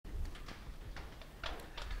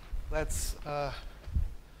Let's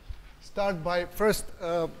start by first,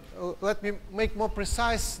 let me make more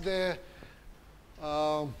precise the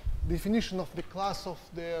definition of the class of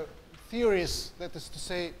the theories, that is to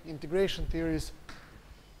say, integration theories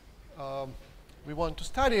we want to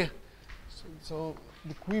study. So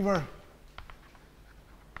the quiver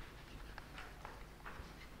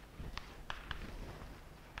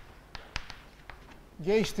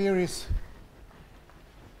gauge theories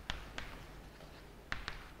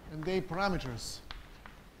and their parameters.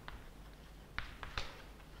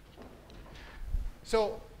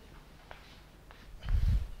 So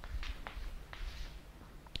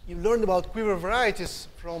you learned about quiver varieties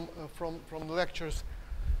from the lectures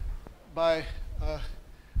by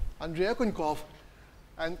Andrei Okunkov,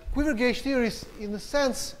 and quiver gauge theories, in a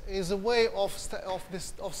sense, is a way of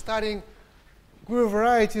studying quiver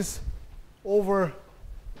varieties over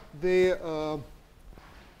the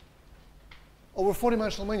over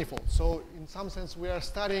four-dimensional manifolds. So in some sense, we are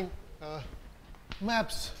studying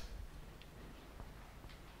maps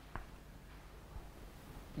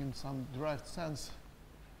in some derived sense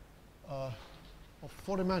of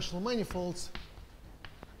four-dimensional manifolds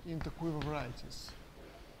into quiver varieties.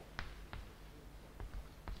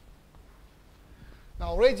 Now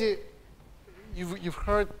already you've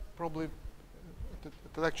heard probably at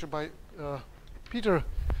the lecture by Peter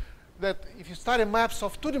that if you study maps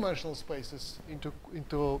of two-dimensional spaces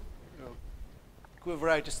into quiver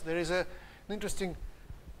varieties, there is an interesting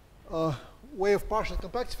way of partially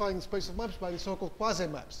compactifying the space of maps by the so-called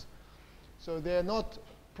quasi-maps. So they are not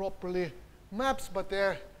properly maps, but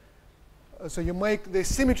they're so you make the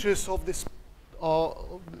symmetries of this,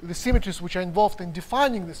 the symmetries which are involved in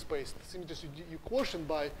defining the space, the symmetries you quotient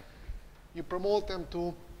by, you promote them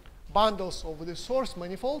to bundles over the source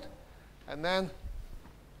manifold, and then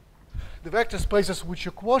the vector spaces which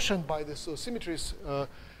you quotient by the symmetries,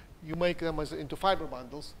 you make them into fiber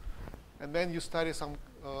bundles, and then you study some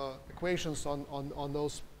equations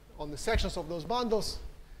on the sections of those bundles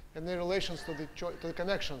and their relations to the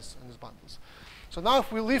connections in these bundles. So now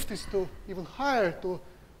if we lift this to even higher, to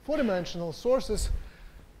four-dimensional sources,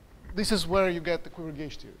 this is where you get the quiver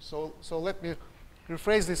gauge theory. So let me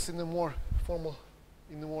rephrase this in a more formal,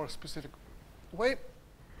 in a more specific way.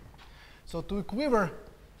 So to a quiver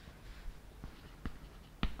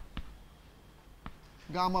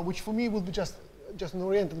gamma, which for me will be just an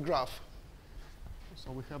oriented graph.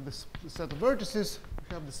 So we have this set of vertices,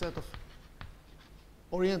 we have the set of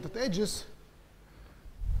oriented edges,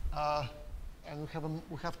 and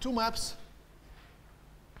we have two maps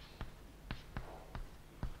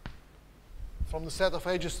from the set of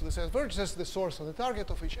edges to the set of vertices, the source and the target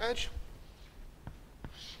of each edge.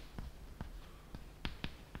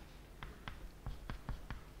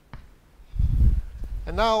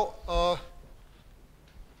 And now,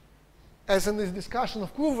 as in this discussion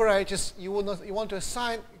of quiver varieties, you want to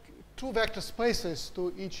assign two vector spaces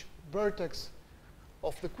to each vertex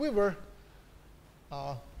of the quiver.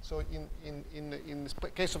 So in the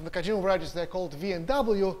case of the Kajima varieties, they're called V and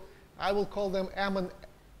W. I will call them M and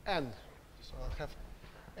N. So I'll have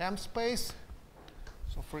M space.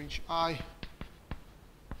 So for each I,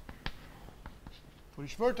 for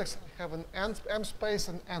each vertex, I have an M space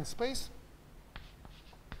and N space.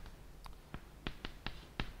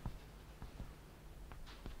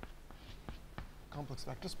 Complex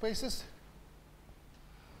vector spaces.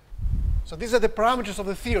 So these are the parameters of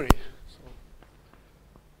the theory. So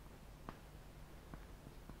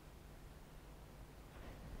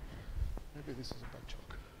maybe this is a bad joke.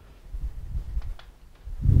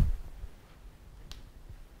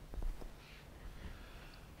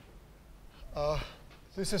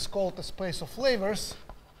 This is called the space of flavors,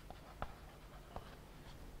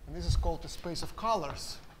 and this is called the space of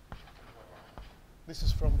colors. This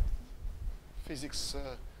is from physics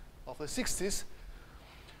of the 60s.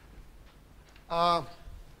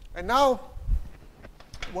 And now,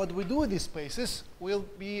 what we do with these spaces will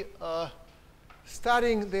be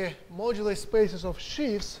studying the moduli spaces of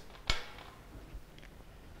sheaves.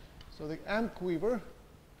 So the M quiver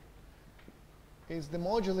is the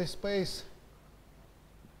moduli space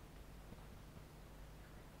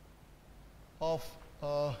of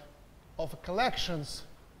collections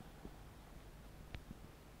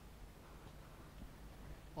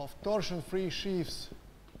of torsion-free sheaves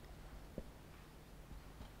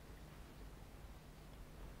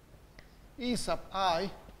E sub I,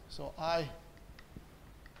 so I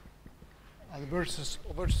are the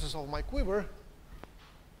vertices of my quiver,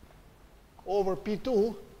 over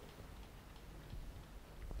P2,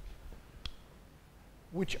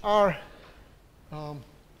 which are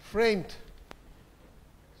framed.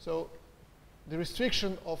 So the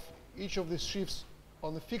restriction of each of these sheaves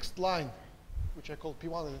on a fixed line, which I call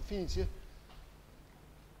P1 at infinity,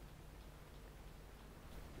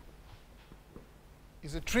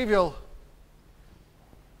 is a trivial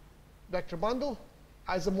vector bundle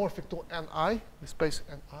isomorphic to Ni, the space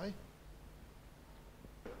Ni.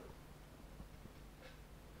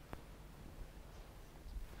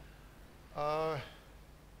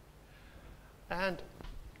 And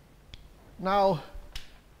now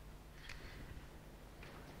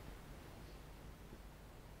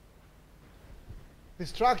the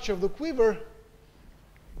structure of the quiver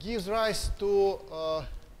gives rise to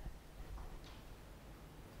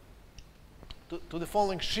the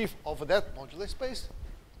following sheaf over that moduli space.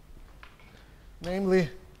 Namely,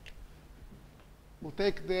 we'll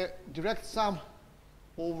take the direct sum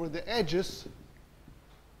over the edges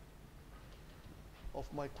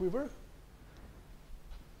of my quiver.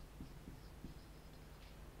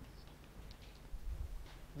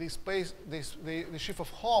 The sheaf of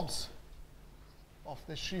Holmes of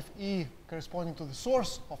the sheaf E corresponding to the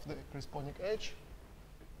source of the corresponding edge.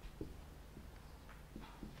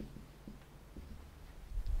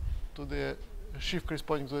 To the sheaf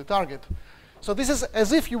corresponding to the target. So this is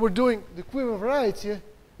as if you were doing the quiver variety,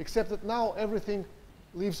 except that now everything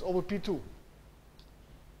lives over P2.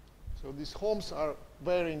 So these Holmes are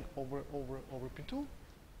varying over P2.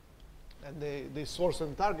 And the source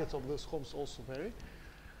and targets of those Holmes also vary.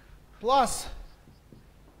 Plus,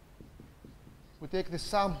 we take the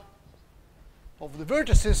sum of the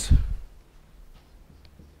vertices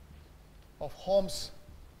of Holmes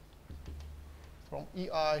from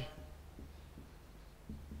EI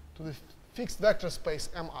to the fixed vector space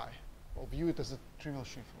Mi. We'll view it as a trivial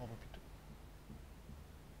sheaf over P2.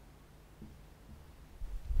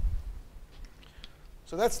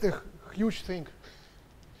 So that's the huge thing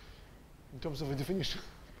in terms of a definition.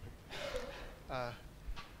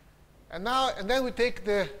 And then we take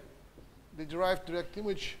the derived direct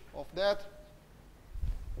image of that.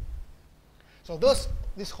 So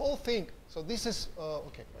this whole thing, so this is,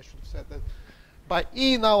 okay, I should have said that. By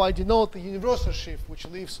E now I denote the universal sheaf, which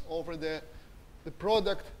lives over the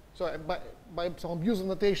product. So by some user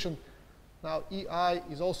notation, now EI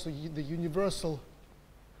is also the universal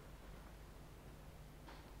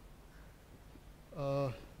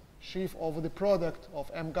sheaf over the product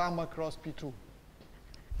of M gamma cross P2.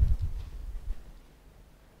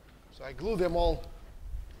 So I glue them all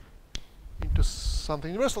into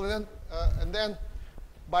something universal, and then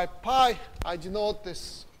by pi I denote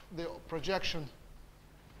the projection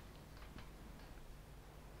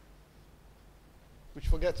which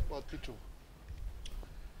forgets about P2.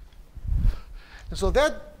 And so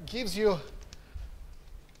that gives you,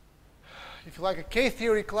 if you like, a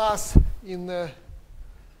K-theory class in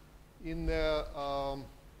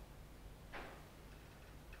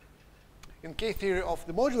K-theory of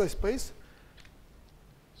the modular space.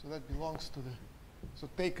 So that belongs to the, so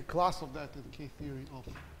take a class of that in K-theory of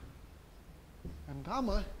M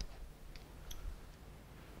gamma.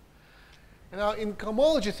 And now in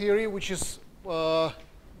cohomology theory, which is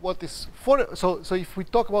what is so if we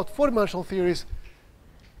talk about four-dimensional theories,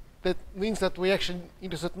 that means that we actually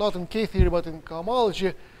interested not in K-theory but in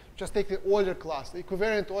cohomology. Just take the Euler class, the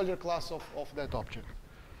equivariant Euler class of that object.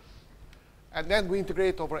 And then we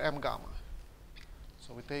integrate over M gamma.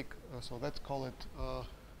 So we take, so let's call it,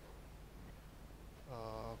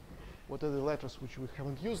 what are the letters which we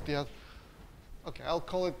haven't used yet? Okay, I'll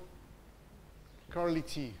call it curly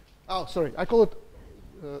T. Oh, sorry, I call it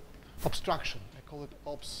obstruction. I call it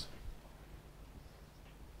obs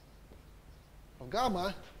of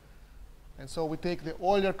gamma. And so we take the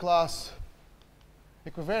Euler class,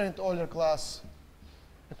 equivariant Euler class,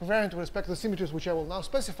 equivariant with respect to the symmetries which I will now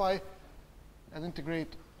specify, and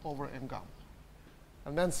integrate over M gamma.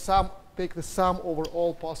 And then take the sum over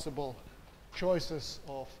all possible choices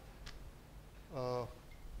of,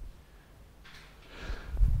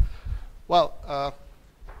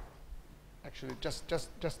 actually just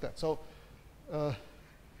that. So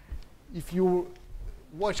if you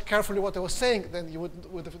watch carefully what I was saying, then you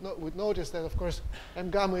would notice that, of course, M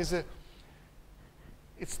gamma is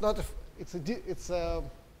it's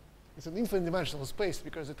an infinite dimensional space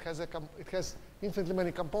because it has infinitely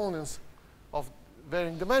many components of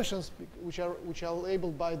varying dimensions, which are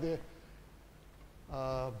labeled by the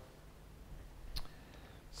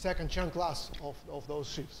second Chern class of those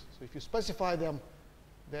sheaves. So if you specify them,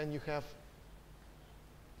 then you have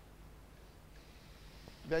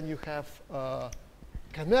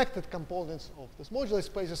connected components of those modular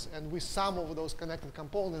spaces, and we sum over those connected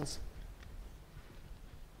components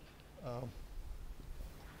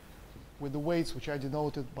with the weights which are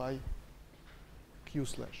denoted by Q/.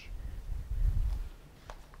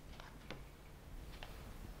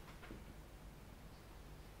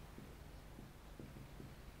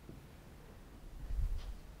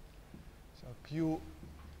 q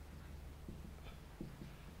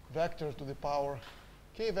vector to the power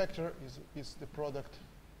k vector is the product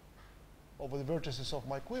over the vertices of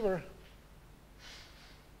my quiver,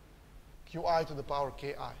 qi to the power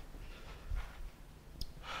ki.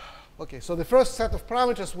 Okay, so the first set of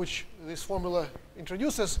parameters which this formula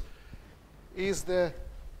introduces is the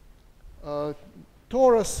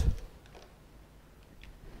torus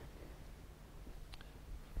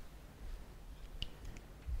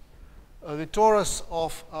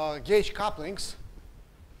of gauge couplings.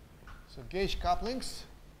 So gauge couplings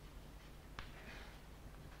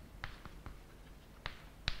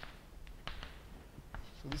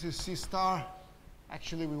so this is C star.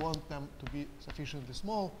 Actually, we want them to be sufficiently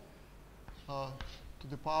small to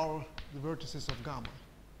the power the vertices of gamma.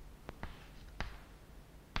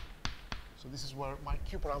 So this is where my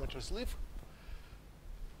Q parameters live.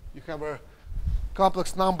 You have a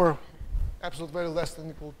complex number, absolute value less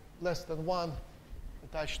than 1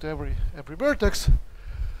 attached to every vertex.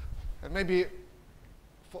 And maybe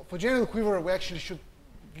for general quiver, we actually should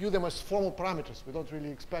view them as formal parameters. We don't really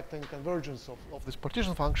expect any convergence of this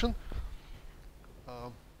partition function.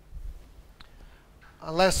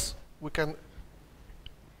 Unless we can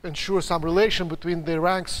ensure some relation between the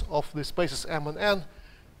ranks of the spaces M and N,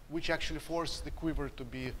 which actually force the quiver to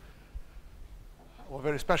be of a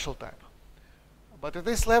very special type. But at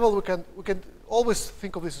this level, we can always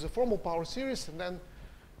think of this as a formal power series, and then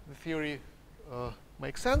the theory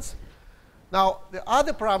makes sense. Now, the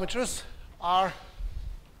other parameters are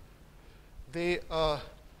the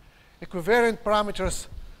equivariant parameters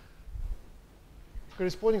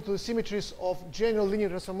corresponding to the symmetries of general linear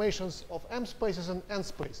transformations of M spaces and N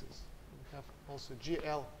spaces. We have also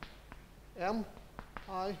GL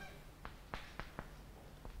MI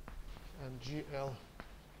and GL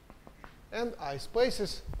and I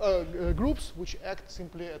spaces, groups which act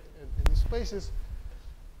simply in these spaces.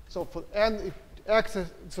 So for N, it acts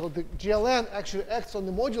so the GLN actually acts on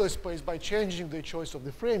the modular space by changing the choice of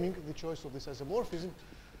the framing, the choice of this isomorphism.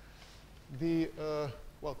 The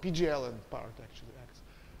well, PGLN part actually acts.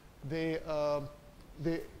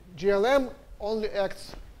 The GLM only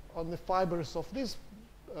acts on the fibers of this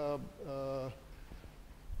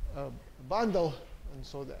bundle, and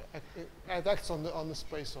so it acts on the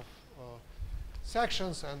space of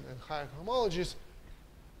sections and higher homologies.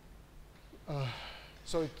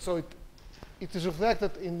 So it is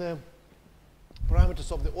reflected in the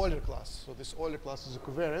parameters of the Euler class. So this Euler class is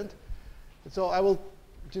equivariant. And so I will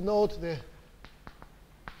denote the.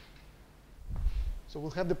 So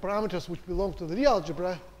we'll have the parameters which belong to the real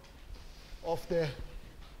algebra of the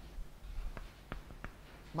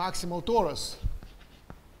maximal torus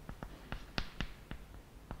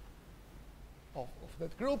of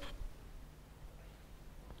that group.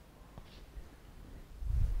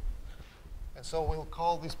 And so we'll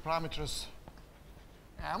call these parameters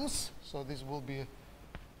M's. So these will be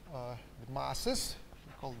the masses.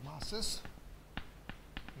 We call them masses.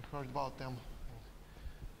 We heard about them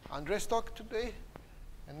in Andre's talk today.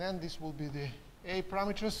 And then this will be the A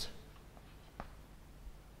parameters.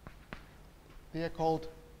 They are called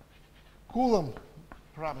Coulomb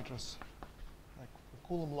parameters, like the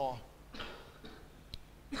Coulomb law,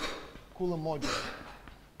 Coulomb module.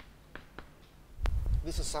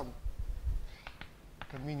 This is some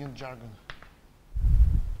convenient jargon.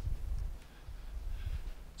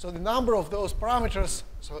 So the number of those parameters,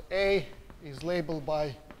 so A is labeled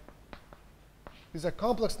by, these are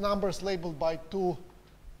complex numbers labeled by two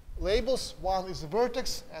labels. One is a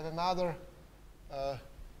vertex, and another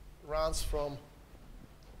runs from,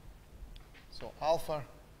 so alpha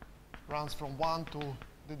runs from 1 to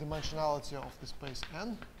the dimensionality of the space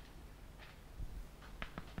N.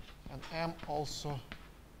 And M also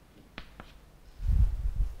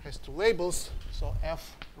has two labels, so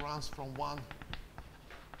F runs from 1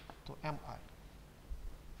 to MI.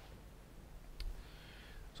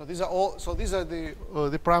 So these are all. So these are the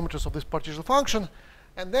parameters of this partition function,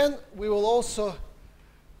 and then we will also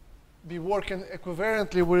be working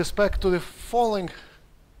equivariantly with respect to the following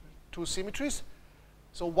two symmetries.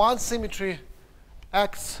 So one symmetry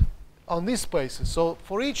acts on these spaces. So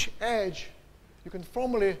for each edge, you can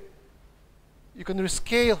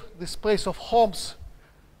rescale the space of Homs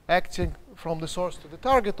acting from the source to the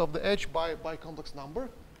target of the edge by complex number.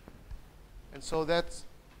 And so that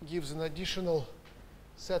gives an additional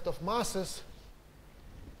set of masses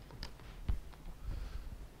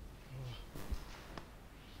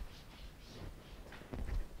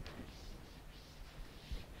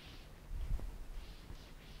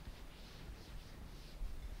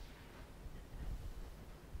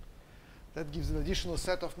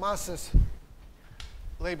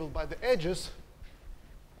labeled by the edges.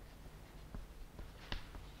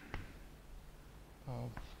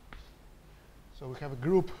 So we have a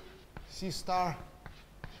group C star.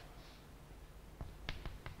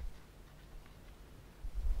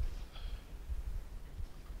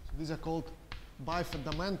 So these are called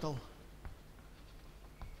bifundamental.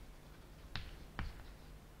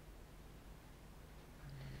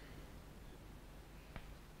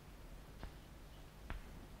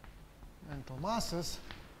 Mental masses.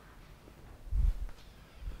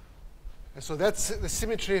 And so that's the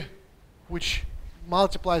symmetry which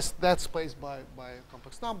multiplies that space by a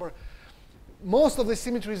complex number. Most of the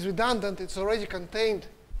symmetry is redundant. It's already contained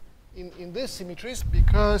in these symmetries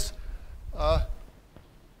because so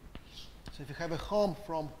if you have a home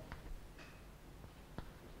from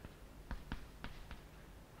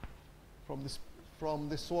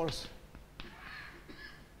the source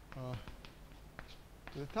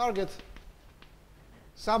to the target,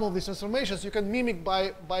 some of these transformations you can mimic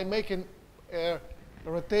by making a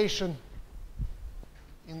rotation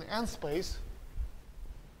in the n space.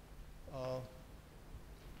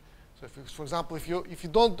 So, for example, if you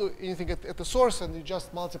don't do anything at the source and you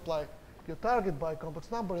just multiply your target by a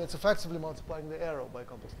complex number, it's effectively multiplying the arrow by a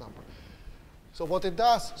complex number. So what it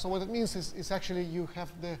does, so what it means is actually you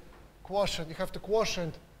have the quotient. You have to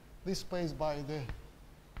quotient this space by the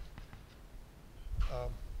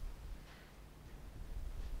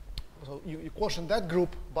so you quotient that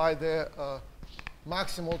group by the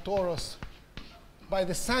maximal torus, by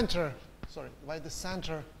the center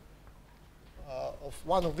of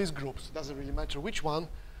one of these groups. It doesn't really matter which one.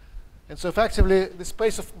 And so effectively, the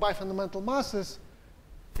space of bifundamental masses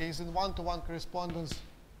is in one-to-one correspondence.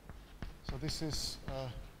 So this is,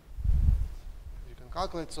 you can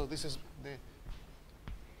calculate. So this is the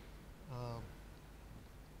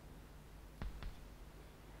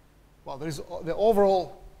well, there is the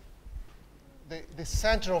overall, the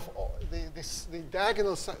center of the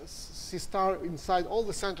diagonal C star inside all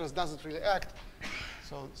the centers doesn't really act.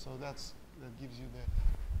 So that gives you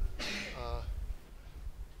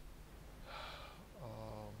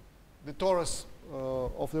the torus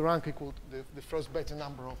of the rank equal to the first Bethe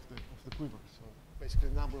number of the quiver. So basically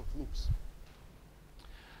the number of loops.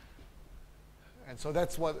 And so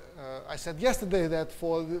that's what I said yesterday, that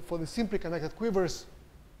for the simply connected quivers,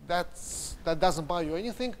 that doesn't buy you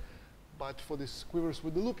anything. But for these quivers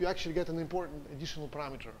with the loop, you actually get an important additional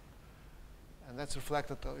parameter. And that's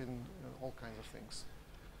reflected in all kinds of things.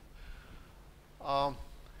 All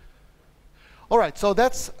right, so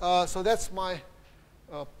that's my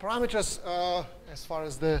parameters as far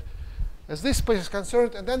as this space is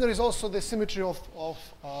concerned. And then there is also the symmetry of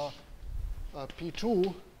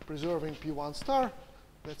P2 preserving P1 star.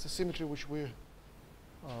 That's a symmetry which we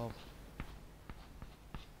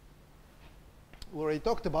already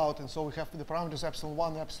talked about. And so we have the parameters epsilon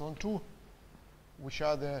 1 and epsilon 2, which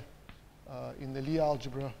are in the Lie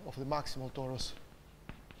algebra of the maximal torus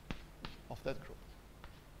of that group.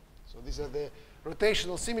 So these are the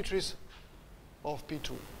rotational symmetries of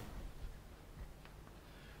P2.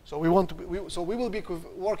 So we will be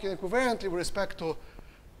working equivalently with respect to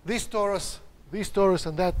this torus,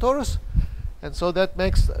 and that torus. And so that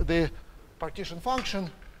makes the partition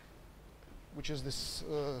function, which is this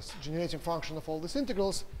generating function of all these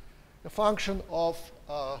integrals, a function of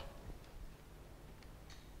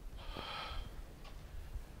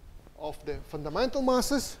the fundamental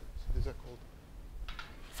masses. So these are called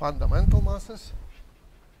fundamental masses.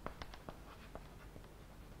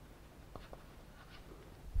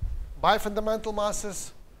 Bifundamental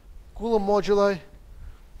masses, Coulomb moduli,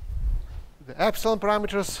 the epsilon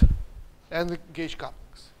parameters, and the gauge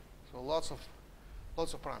couplings. So lots of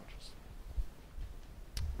parameters.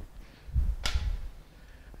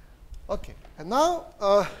 Okay, and now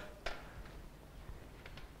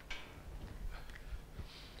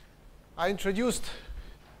I introduced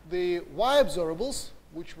the Y observables,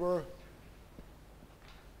 which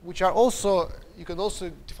are also, you can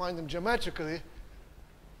also define them geometrically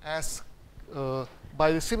as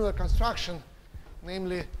by the similar construction,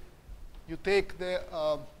 namely you take the,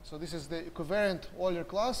 so this is the equivariant Euler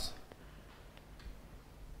class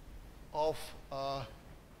of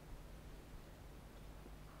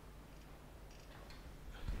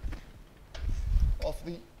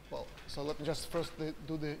the, well, so let me just first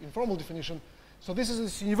do the informal definition. So this is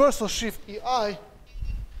this universal sheaf EI,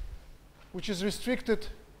 which is restricted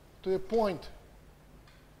to a point,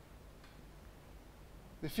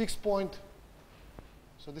 the fixed point.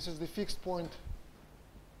 So this is the fixed point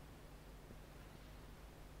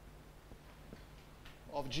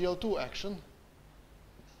of GL2 action.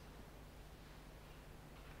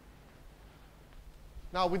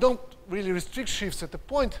 Now, we don't really restrict sheaves at the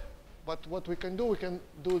point, but what we can do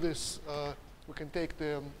this we can take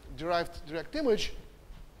the derived direct image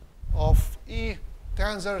of E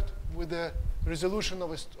tensored with the resolution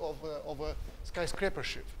of a skyscraper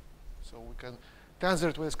sheaf. So we can tensor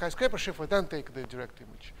it with a skyscraper sheaf and then take the direct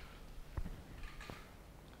image.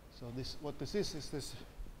 So this, what this is this.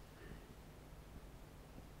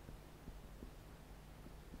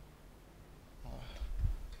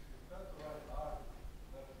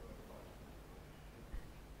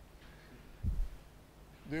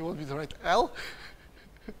 Do you want me to write L?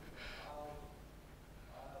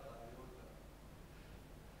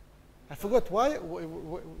 I forgot why.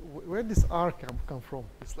 Where did this R come from?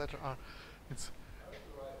 This letter R. It's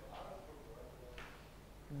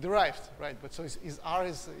derived, right? But so is R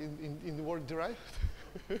is in the word derived?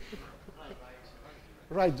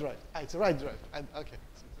 Right derived. It's a right derived. Okay.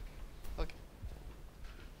 Okay.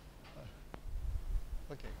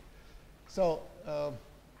 Okay. So.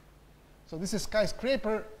 So this is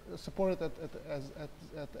skyscraper supported at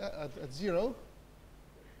 0,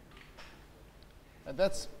 and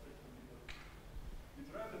that's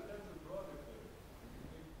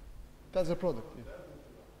a product. Yeah.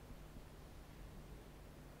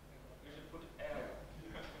 You should put L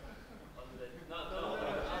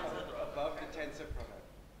above the tensor product.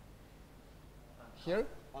 Here?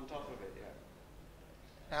 On top of it,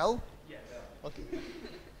 yeah. L? Yes. Okay.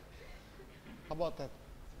 How about that?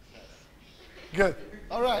 Good.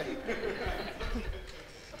 All right.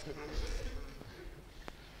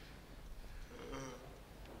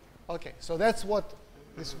 Okay, so that's what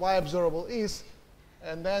this y observable is,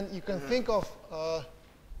 and then you can think of the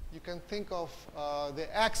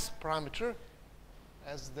x parameter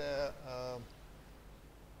as the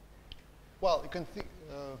well. You can think.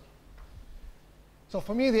 So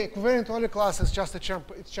for me, the equivariant Euler class is just a Chern.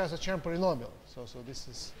 It's just a Chern polynomial. So this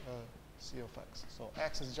is C of x. So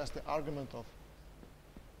x is just the argument of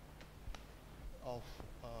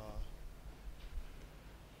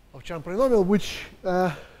Chern polynomial, which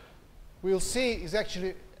we'll see is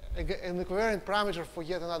actually an equivariant parameter for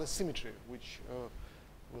yet another symmetry, which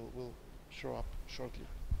will show up shortly.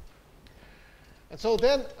 And so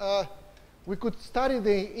then we could study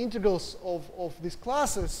the integrals of these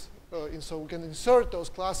classes, and so we can insert those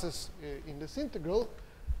classes in this integral,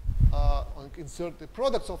 insert the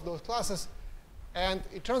products of those classes, and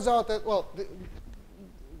it turns out that, well,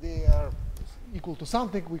 they are equal to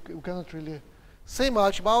something. We cannot really say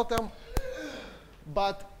much about them,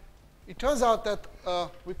 but it turns out that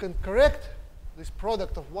we can correct this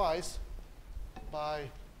product of y's by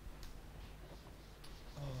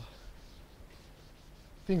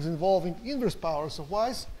things involving inverse powers of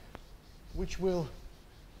y's, which will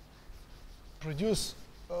produce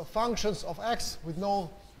functions of x with no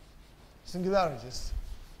singularities,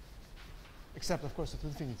 except, of course, at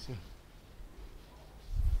infinity.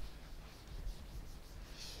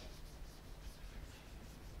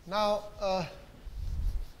 Now,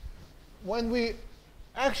 when we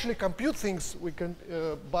actually compute things, we can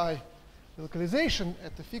by localization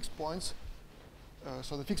at the fixed points.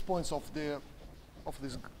 So the fixed points of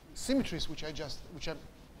these symmetries, which I'm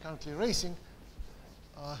currently erasing,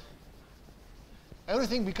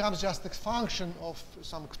 everything becomes just a function of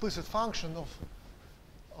some explicit function of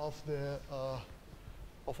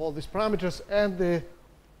all these parameters and the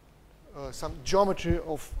some geometry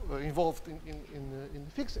of involved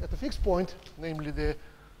at the fixed point, namely the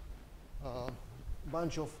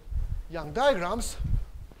bunch of Young diagrams.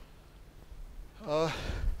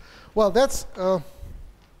 Well, that's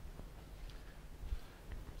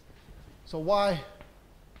so y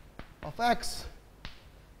of x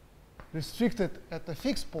restricted at the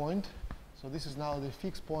fixed point. So this is now the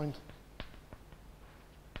fixed point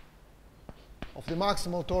of the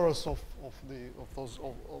maximal torus of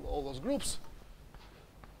all those groups.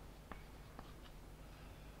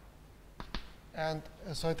 And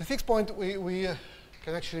so at the fixed point, we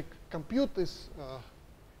can actually compute this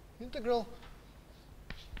integral.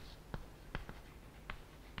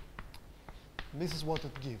 And this is what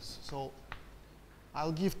it gives. So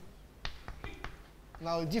I'll give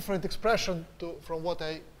now a different expression from what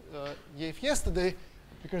I gave yesterday,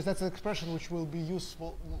 because that's an expression which will be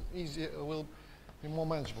useful, will be more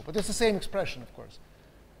manageable. But it's the same expression, of course.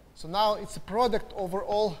 So now it's a product over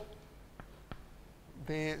all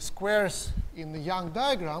the squares in the Young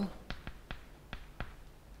diagram.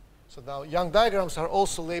 So now Young diagrams are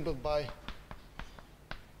also labeled by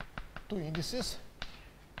two indices.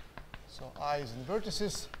 So I is in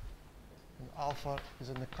vertices, and alpha is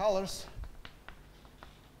in the colors.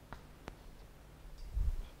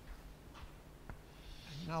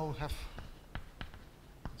 And now we have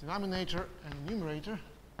denominator and numerator.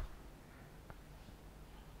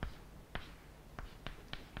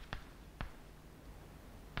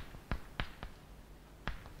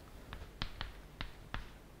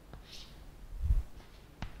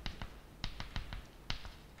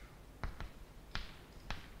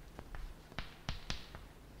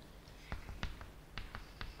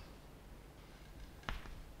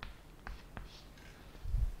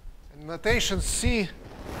 notation C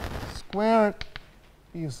squared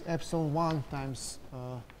is epsilon 1 times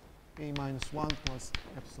a minus 1 plus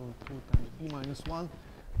epsilon 2 times b minus 1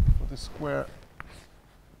 for the square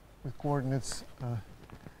with coordinates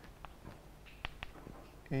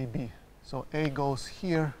AB. So A goes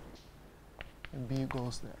here and B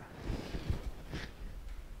goes there.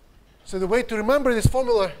 So the way to remember this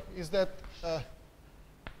formula is that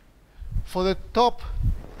for the top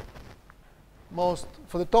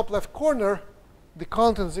left corner, the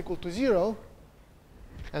content is equal to 0,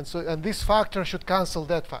 and this factor should cancel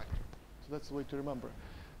that factor. So that's the way to remember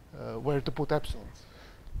where to put epsilons.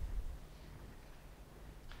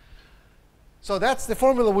 So that's the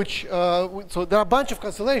formula which, so there are a bunch of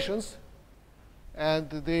cancellations, and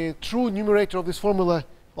the true numerator of this formula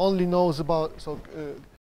only knows about,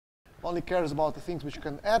 only cares about the things which you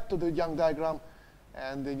can add to the Young diagram,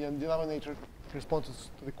 and the denominator corresponds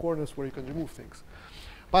to the coordinates where you can remove things.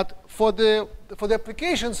 But for the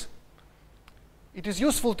applications, it is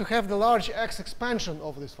useful to have the large X expansion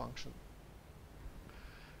of this function.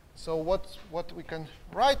 So what we can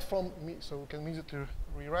write from, so we can immediately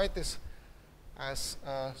rewrite this as,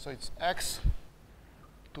 so it's X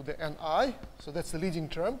to the Ni, so that's the leading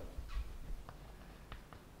term.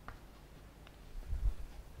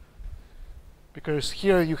 Because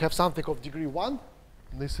here you have something of degree 1.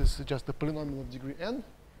 And this is just a polynomial of degree n.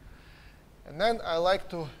 And then I like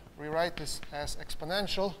to rewrite this as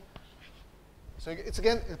exponential. So it's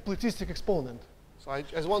again a platistic exponent. So I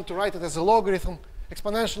just want to write it as a logarithm,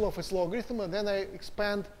 exponential of its logarithm, and then I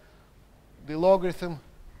expand the logarithm.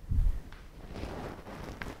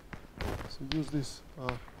 So use this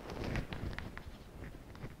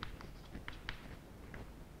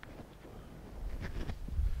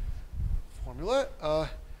formula.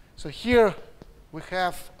 So here we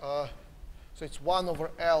have, so it's 1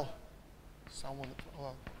 over L, sum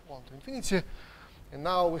 1 to infinity. And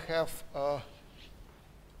now we have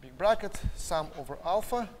big bracket, sum over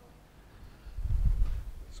alpha.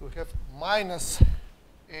 So we have minus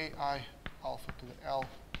AI alpha to the L,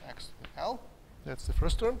 x to the L. That's the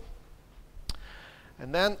first term.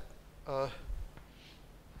 And then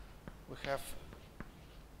we have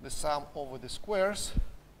the sum over the squares.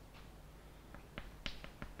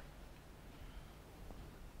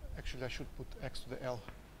 Actually, I should put x to the L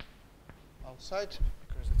outside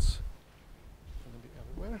because it's going to be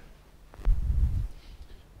everywhere.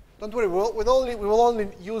 Don't worry, we will only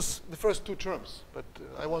use the first two terms, but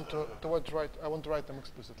I want to write them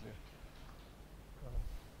explicitly.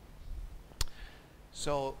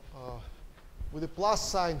 So with the plus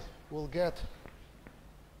sign, we'll get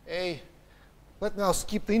a. Let's now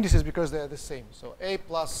skip the indices because they are the same. So a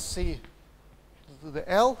plus c to the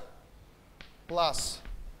L plus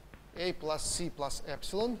a plus c plus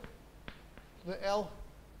epsilon to the L.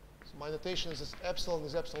 So my notation is epsilon 1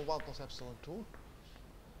 plus epsilon 2.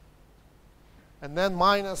 And then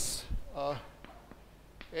minus a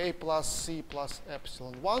plus c plus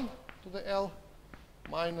epsilon 1 to the L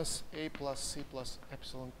minus a plus c plus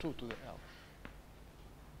epsilon 2 to the L.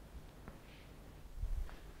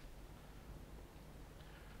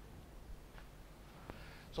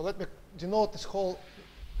 So let me denote this whole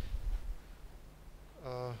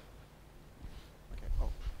okay. Oh.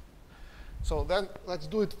 So then let's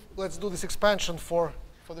do it. Let's do this expansion for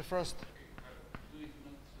the first.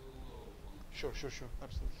 Sure,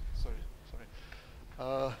 absolutely. Sorry.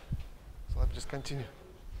 So let me just continue.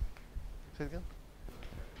 Say it again.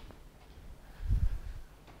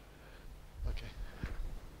 Okay.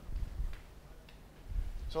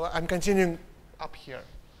 So I'm continuing up here.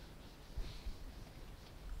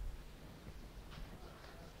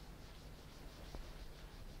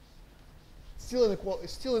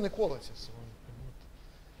 It's still inequality.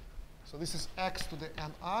 So this is x to the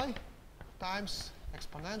ni times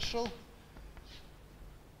exponential.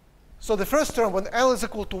 So the first term, when L is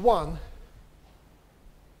equal to 1,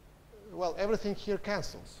 well, everything here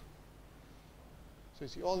cancels. So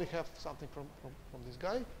you only have something from this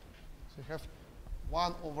guy. So you have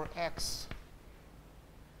 1 over x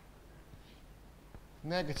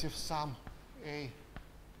negative sum a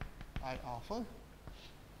I alpha.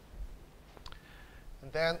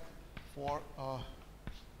 And then for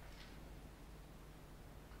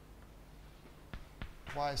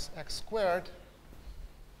twice x squared,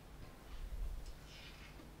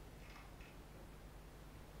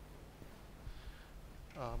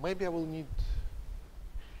 maybe I will need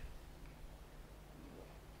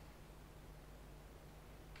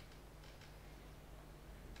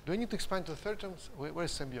do I need to expand to the third term? Where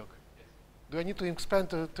is Sembyok? Yes. Do I need to expand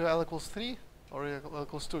to L equals 3 or L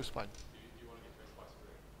equals 2 is fine?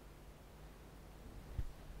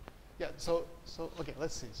 yeah. So okay.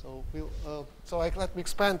 Let's see. So we'll. Let me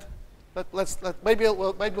expand. Maybe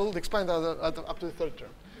we'll expand up to the third term.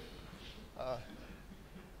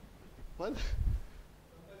 What?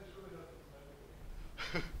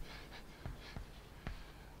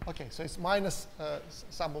 Okay, so it's minus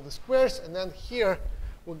sum of the squares, and then here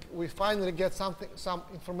we finally get some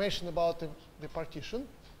information about the partition.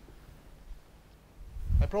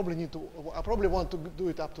 I probably want to do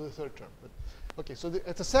it up to the third term. But okay, so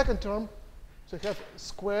it's a second term. So you have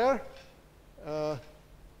square.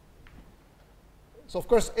 So of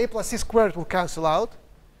course, a plus c squared will cancel out.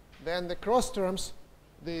 Then the cross terms,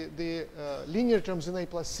 the linear terms in a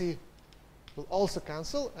plus c will also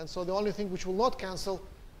cancel. And so the only thing which will not cancel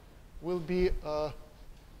will be, so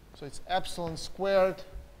it's epsilon squared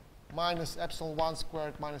minus epsilon 1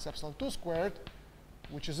 squared minus epsilon 2 squared,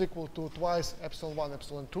 which is equal to twice epsilon 1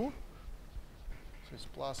 epsilon 2. So it's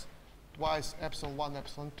plus twice epsilon 1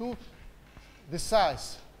 epsilon 2. The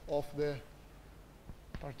size of the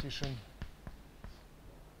partition.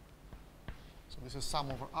 So this is sum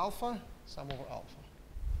over alpha, sum over alpha.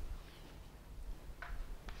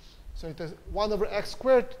 So it is 1 over x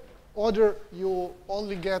squared order. You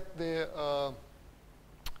only get the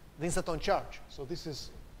instanton charge. So this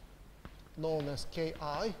is known as ki.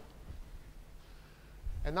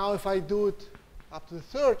 And now if I do it up to the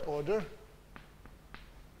third order,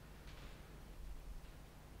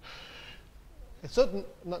 a certain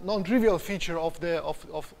non-trivial feature of the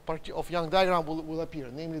Young diagram will appear,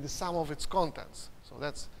 namely the sum of its contents. So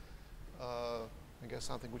that's, I guess,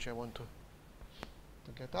 something which I want to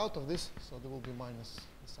get out of this. So there will be minus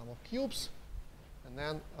the sum of cubes, and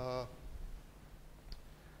then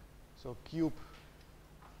so cube.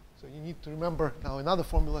 So you need to remember now another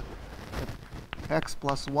formula that x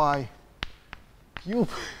plus y cube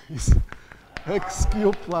is x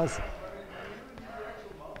cubed plus.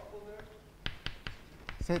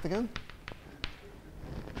 Say it again.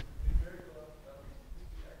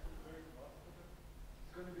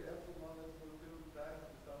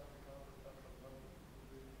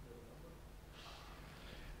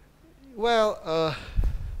 Well,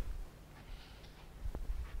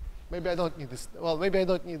 maybe I don't need this. Well, maybe I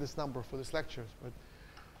don't need this number for this lecture. But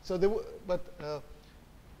so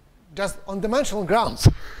just on dimensional grounds.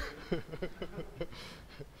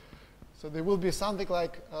 So there will be something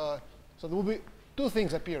like. So there will be two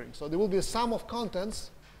things appearing. So there will be a sum of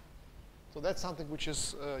contents. So that's something which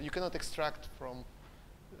is you cannot extract from,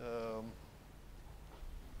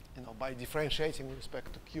 by differentiating with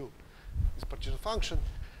respect to q, this particular function.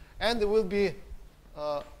 And there will be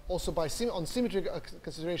also on symmetry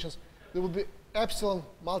considerations, there will be epsilon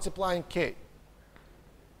multiplying k.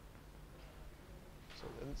 So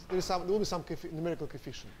there will be some numerical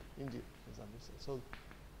coefficient indeed. So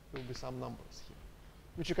there will be some numbers here,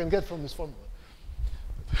 which you can get from this formula.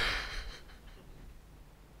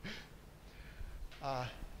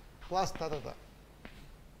 Plus da da da.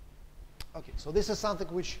 Okay, so this is something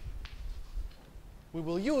which we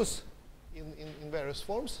will use in various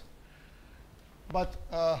forms. But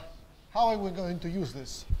how are we going to use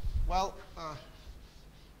this? Well,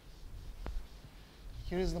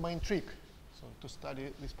 here is the main trick. So to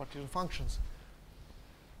study these particular functions.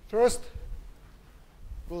 First,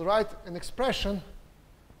 we'll write an expression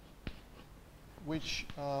which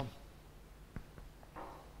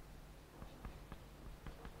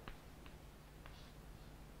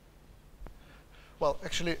well,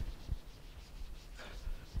 actually,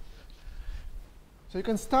 so you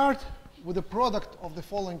can start with a product of the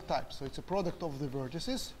following type. So it's a product of the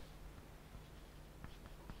vertices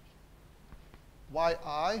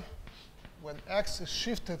yi when x is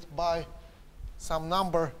shifted by some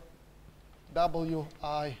number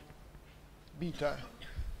wi beta,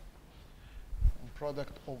 and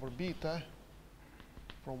product over beta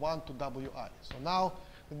from 1 to wi. So now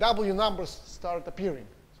the w numbers start appearing.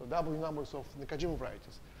 So w numbers of the Nakajima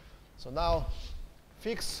varieties. So now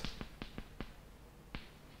fix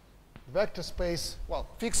vector space, well,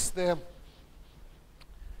 fix the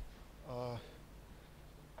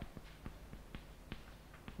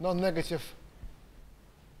non-negative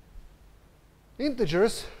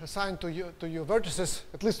integers assigned to your vertices.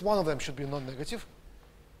 At least one of them should be non-negative.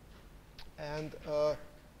 And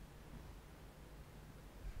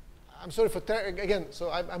I'm sorry for, again, so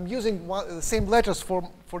I'm using the same letters for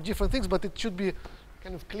different things, but it should be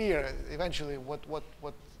kind of clear eventually what's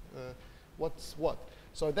what.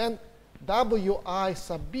 So then wi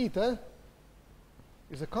sub beta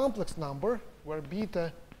is a complex number where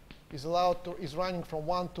beta is running from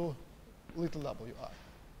 1 to little wi. Did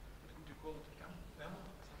you call it m?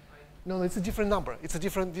 No, it's a different number. It's a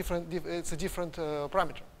different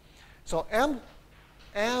parameter. So M,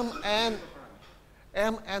 N,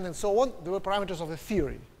 and so on, they were parameters of the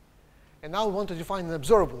theory. And now we want to define an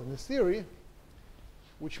observable in this theory,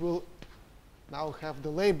 which will now have the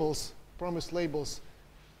labels, promised labels,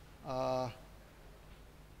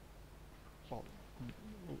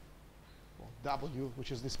 W,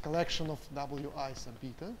 which is this collection of Wi sub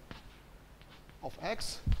beta of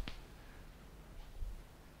X.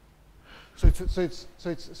 So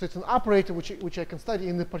it's an operator which I can study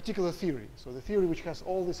in the particular theory. So the theory which has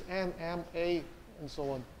all this N, M, A, and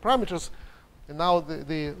so on parameters, and now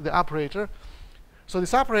the operator. So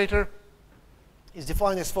this operator is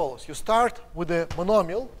defined as follows. You start with a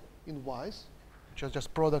monomial in Y's, which is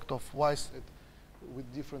just product of Y's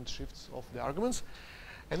with different shifts of the arguments.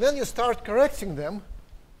 And then you start correcting them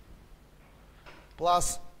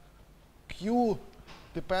plus Q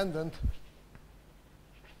dependent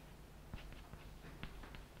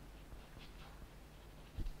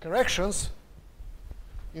corrections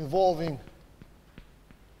involving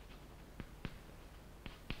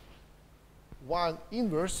Y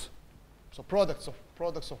inverse, so products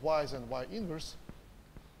of Y's and Y inverse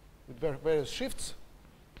with various shifts.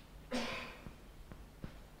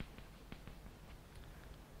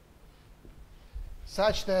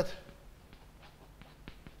 Such that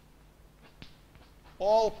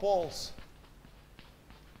all poles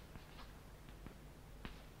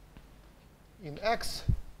in X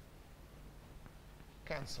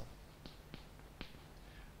cancel.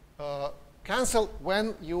 Cancel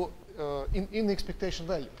when you in the expectation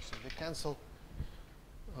value. So they cancel.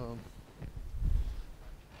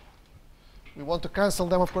 We want to cancel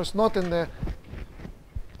them, of course, not in the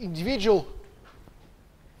individual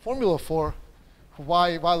formula for Y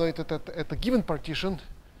evaluated at a given partition,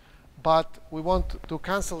 but we want to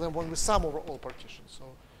cancel them when we sum over all partitions. So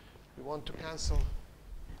we want to cancel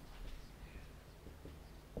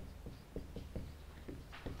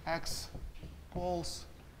X poles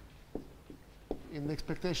in the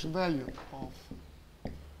expectation value of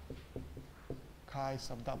chi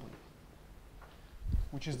sub W,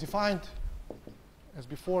 which is defined as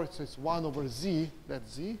before. So it's 1 over Z,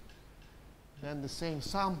 that's Z, then the same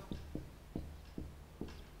sum,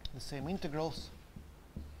 the same integrals,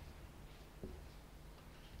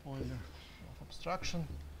 Euler of abstraction,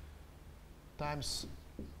 times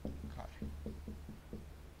chi.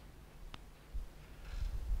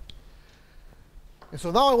 And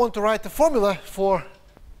so now I want to write the formula for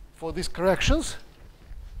these corrections.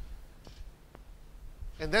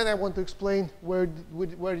 And then I want to explain where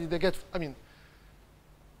did they get, I mean,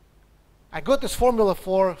 I got this formula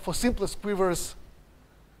for simplest quivers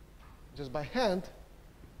just by hand,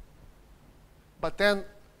 but then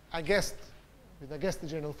I guessed the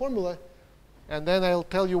general formula, and then I'll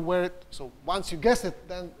tell you where it, so once you guess it,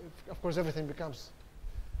 then of course everything becomes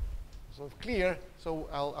sort of clear. So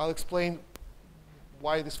I'll explain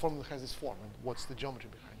why this formula has this form and what's the geometry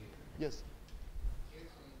behind it. Yes?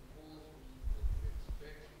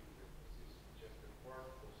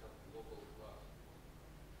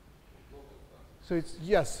 So it's,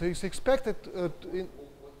 yes, so it's expected in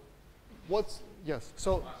what's, yes,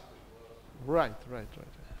 so, right.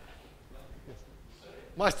 Yes.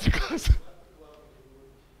 Masterclass.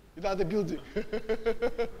 In other building.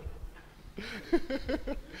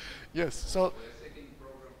 Yes, so.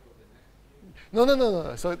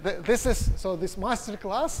 No. So this master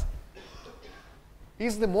class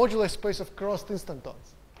is the modular space of crossed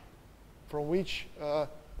instantons, from which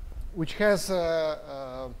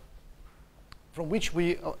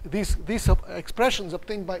we these expressions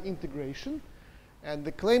obtained by integration, and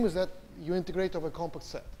the claim is that you integrate over a compact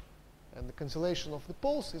set, and the cancellation of the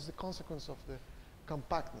poles is the consequence of the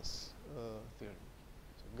compactness theorem.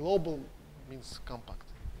 So global means compact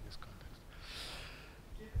in this context.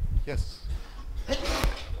 Yes.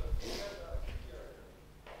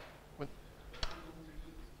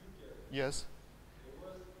 Yes. There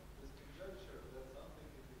was this conjecture that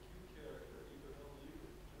something in the Q character, even though you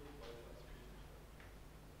is proved by transcription.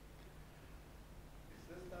 Is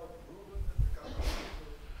this now proven that the calculation?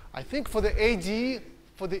 I think for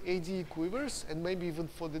the AD quivers, and maybe even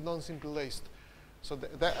for the non-simple laced. So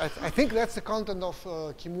I think that's the content of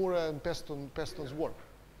Kimura and Peston's work,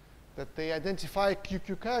 that they identify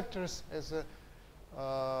QQ characters as a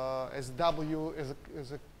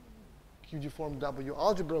Q-deformed W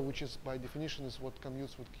algebra, which is by definition is what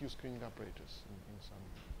commutes with Q screening operators in some.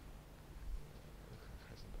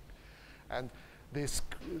 And this,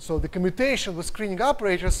 so the commutation with screening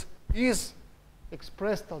operators is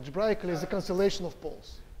expressed algebraically as a cancellation of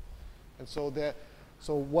poles. And so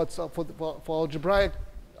what's up for algebraic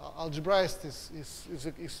algebraist is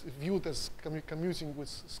viewed as commuting with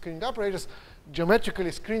screening operators.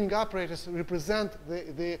 Geometrically, screening operators represent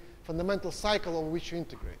the fundamental cycle over which you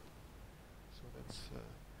integrate. So that's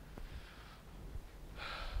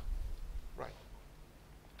right.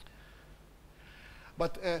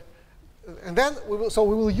 But and then we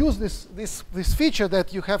will use this feature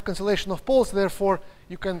that you have cancellation of poles. Therefore,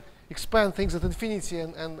 you can expand things at infinity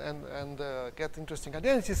and get interesting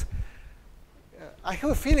identities. I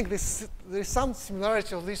have a feeling there is some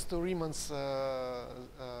similarity of this to Riemann's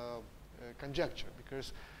conjecture,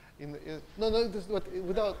 because in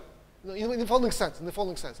the following sense,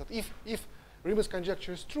 that if Riemann's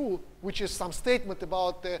conjecture is true, which is some statement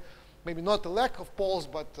about maybe not a lack of poles,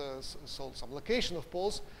 but some location of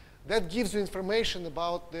poles, that gives you information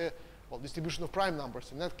about the distribution of prime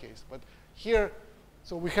numbers in that case. But here,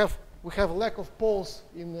 so we have a lack of poles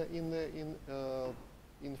in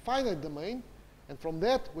finite domain, and from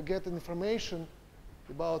that we get information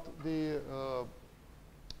about this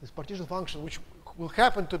partition function, which will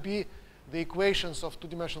happen to be the equations of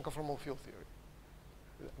two-dimensional conformal field theory.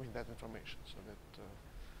 With that information,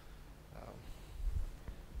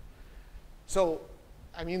 so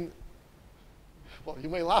I mean, well, you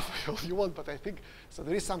may laugh if you want, but I think so.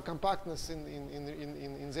 There is some compactness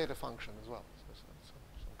in zeta function as well. So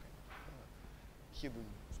some kind of hidden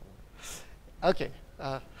somewhere. Okay.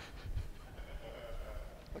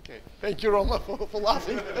 Okay. Thank you, Roma, for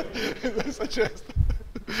laughing. I suggest.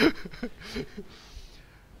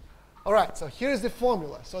 All right. So here is the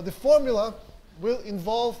formula. So the formula will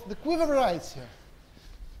involve the quiver variety here.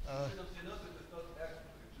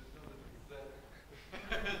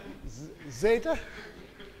 Zeta?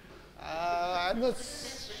 I'm not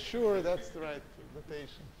sure that's the right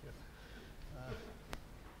notation here.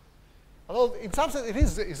 Although in some sense it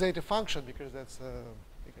is a zeta function, because that's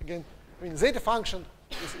again, I mean, zeta function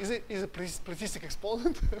is a platistic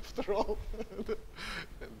exponent after all.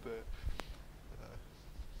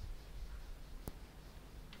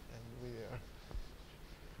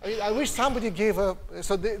 I mean, I wish somebody gave a.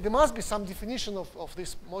 So there must be some definition of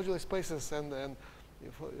these modular spaces and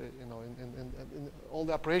if, you know, in all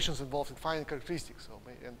the operations involved in finite characteristics, so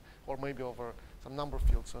or maybe over some number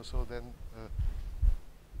fields. So then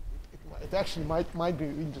it actually might be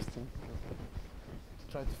interesting to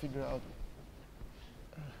try to figure out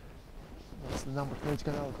what's the number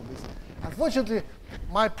theoretical analog of this. Unfortunately,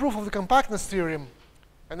 my proof of the compactness theorem,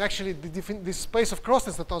 and actually this space of cross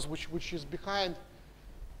instantons, which is behind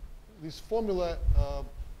this formula,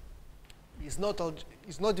 is not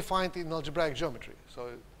defined in algebraic geometry. So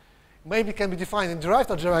maybe it can be defined in derived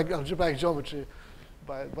algebraic geometry,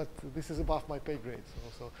 but this is above my pay grade.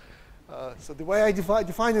 So the way I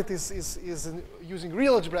define it is using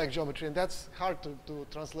real algebraic geometry, and that's hard to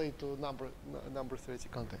translate to number theory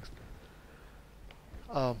context.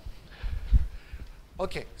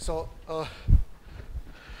 Okay, so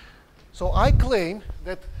I claim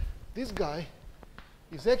that this guy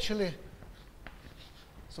is actually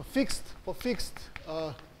fixed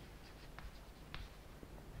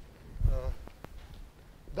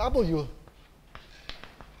W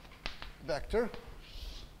vector.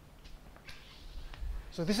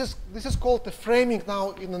 So this is called the framing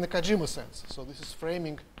now in the Nakajima sense. So this is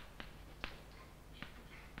framing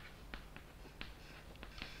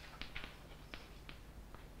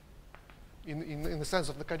in the sense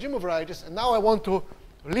of the Nakajima varieties. And now I want to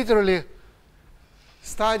literally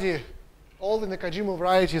study all the Nakajima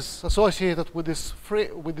varieties associated with this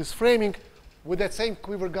framing with that same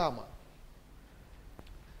quiver gamma.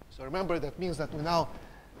 So remember, that means that we now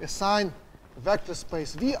assign a vector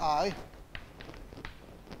space Vi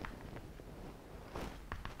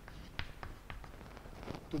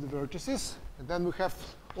to the vertices, and then we have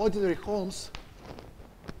ordinary Holmes.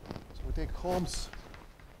 So we take Holmes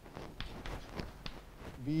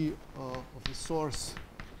V of the source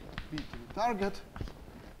B to the target,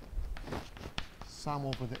 sum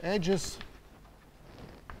over the edges,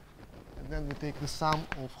 and then we take the sum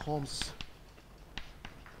of Holmes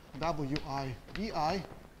Wi Vi.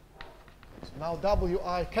 So now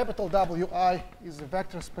Wi, capital Wi, is a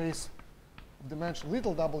vector space of dimension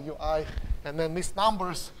little wi, and then these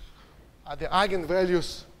numbers are the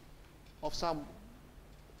eigenvalues of some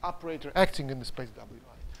operator acting in the space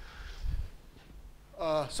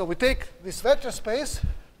Wi. So we take this vector space,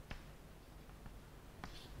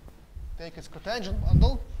 take its cotangent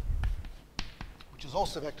bundle, which is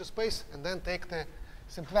also a vector space, and then take the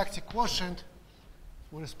symplectic quotient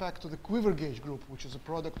with respect to the quiver gauge group, which is a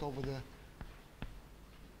product over the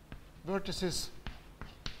vertices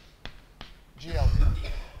GL.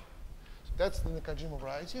 So that's the Nakajima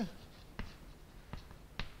variety.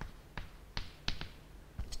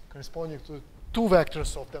 corresponding to two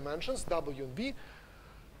vectors of dimensions, W and V.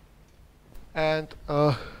 And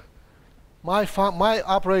my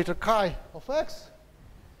operator chi of x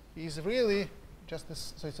is really just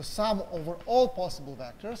this. So it's a sum over all possible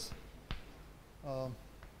vectors.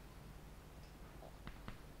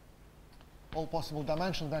 All possible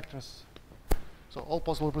dimension vectors. So all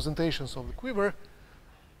possible representations of the quiver.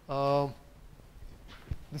 The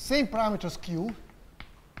same parameters q,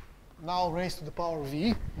 now raised to the power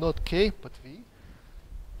v, not k, but v.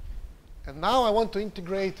 And now I want to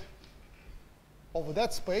integrate over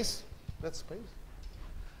that space,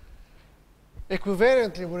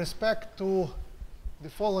 equivariantly with respect to the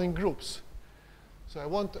following groups. So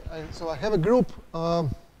I have a group,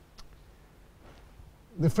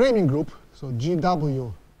 the framing group, so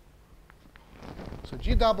GW. So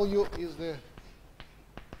GW is the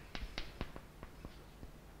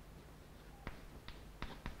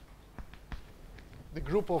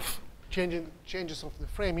group of changes of the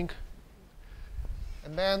framing.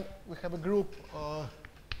 And then we have a group, I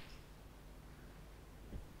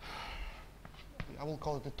will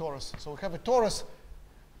call it the torus. So we have a torus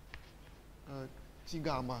T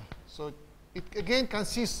gamma. So it again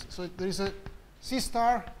consists, so there is a C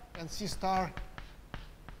star and C star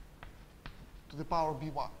to the power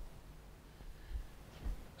B1.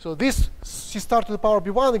 So this C star to the power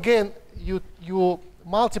B1, again, you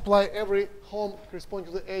multiply every home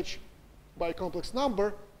corresponding to the H by a complex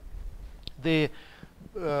number. The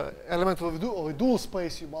element of a dual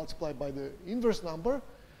space you multiply by the inverse number.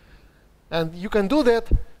 And you can do that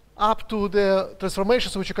up to the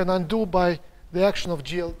transformations which you can undo by the action of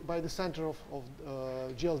by the center of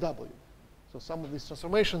GLW. So some of these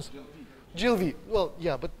transformations. GLV. Well,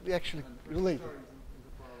 yeah, but they actually related.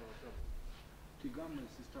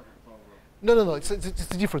 No. It's a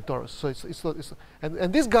different torus. So it's not.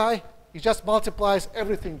 And this guy, he just multiplies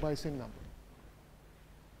everything by the same number.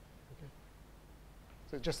 Okay.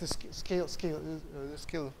 So just the scale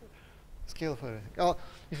of everything.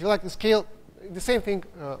 If you like the scale, the same thing,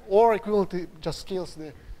 or equivalently, just scales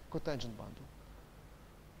the cotangent bundle.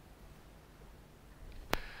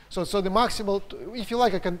 So the maximal, if you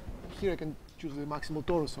like, I can choose the maximal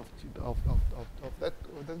torus of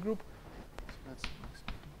that group. So that's maximal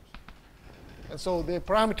torus. And so the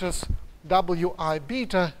parameters Wi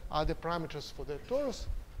beta are the parameters for the torus.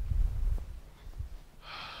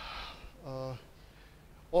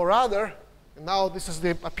 Or rather, now this is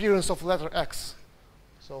the appearance of letter x.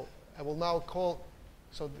 So I will now call,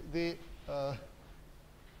 so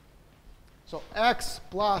so x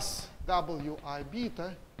plus Wi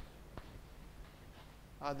beta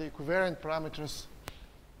are the equivariant parameters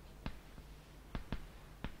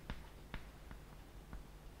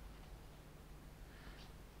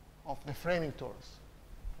of the framing torus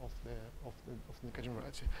of the Nikodym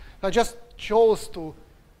variety. I just chose to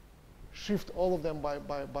shift all of them by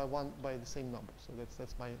the same number. So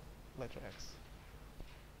that's my letter x.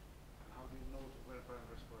 How do you know where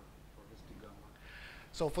parameters for this T gamma?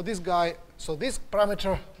 So for this guy, so this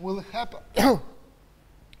parameter will happen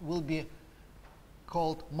will be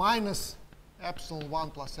called minus epsilon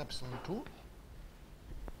 1 plus epsilon 2.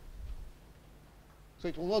 So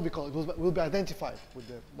it will not be called, it will be identified with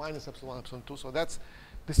the minus epsilon 1, epsilon 2. So that's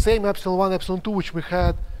the same epsilon 1, epsilon 2 which we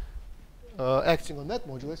had acting on that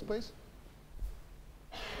modular space.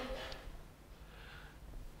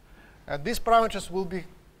 And these parameters will be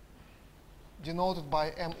denoted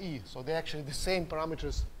by ME. So they're actually the same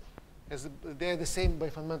parameters as they're the same by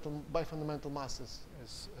fundamental masses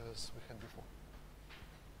as we had before.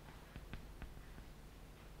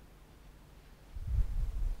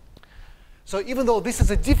 So even though this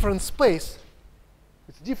is a different space,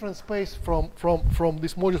 it's a different space from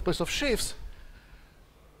this modular space of sheaves,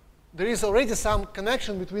 there is already some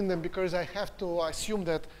connection between them because I have to assume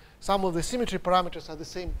that some of the symmetry parameters are the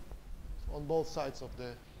same on both sides of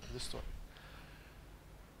the story.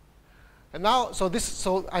 And now, so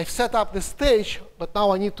I've set up the stage, but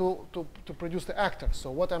now I need to produce the actor.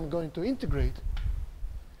 So what I'm going to integrate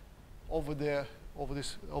over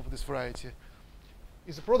this variety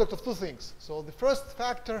is a product of two things. So the first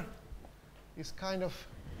factor is kind of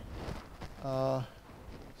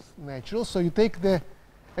natural. So you take the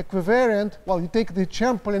equivariant, well, you take the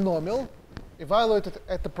Cherm polynomial, evaluate it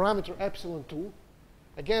at the parameter epsilon 2.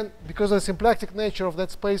 Again, because of the symplectic nature of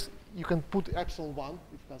that space, you can put epsilon 1,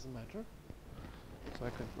 it doesn't matter. So I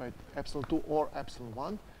can write epsilon 2 or epsilon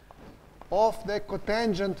 1 of the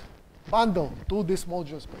cotangent bundle to this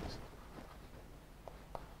modular space.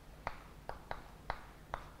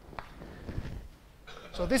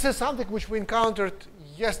 So this is something which we encountered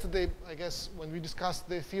yesterday, I guess, when we discussed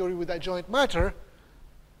the theory with adjoint matter.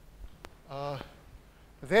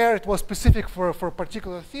 there it was specific for a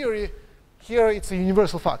particular theory. Here it's a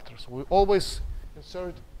universal factor. So we always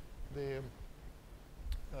insert the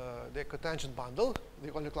cotangent bundle,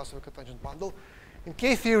 the only class of a cotangent bundle. In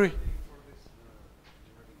K theory, For this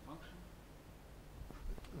dividing function,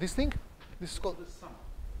 this thing, this is called the sum.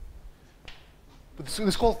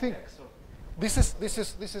 this whole thing. X of This is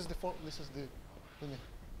the form. This is the.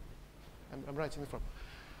 I'm writing the form.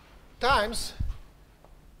 Times.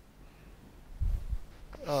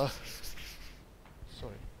 Sorry.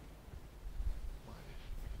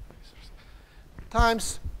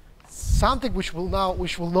 Times something which we'll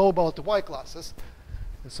know about the Y classes.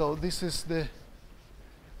 And so this is the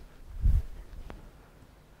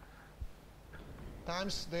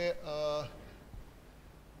times the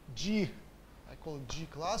G. I call it G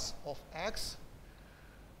class of X.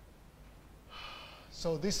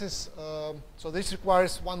 So this is so this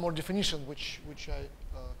requires one more definition, which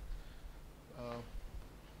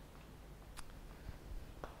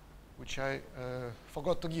I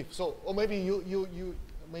forgot to give. So, or maybe you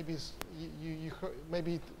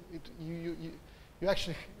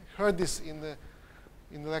actually heard this in the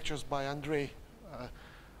lectures by Andrei.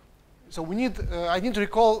 So we need I need to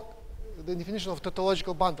recall the definition of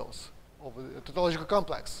tautological bundles over the tautological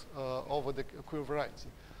complex over the queer variety.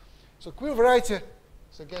 So queer variety.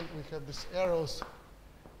 So again, we have these arrows.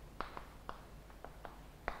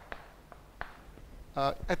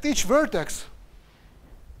 At each vertex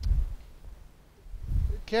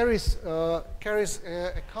carries a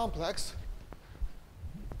complex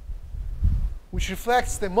which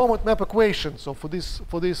reflects the moment map equation. So for this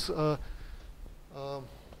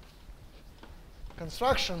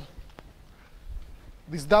construction,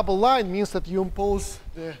 this double line means that you impose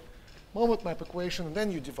the moment map equation and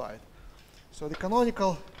then you divide. So the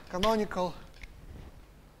canonical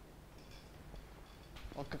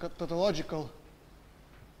or tautological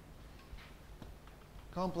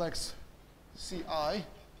complex CI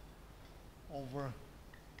over,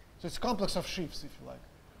 so it's a complex of sheaves, if you like.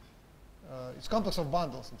 It's complex of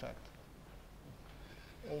bundles, in fact,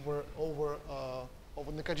 over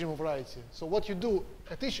Nakajima variety. So what you do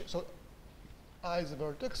at each, so I is a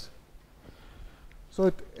vertex.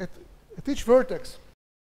 So at each vertex,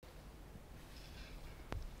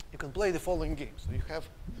 you can play the following game. So you have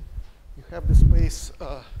the space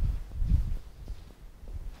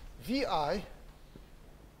VI,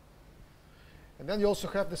 and then you also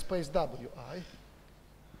have the space WI.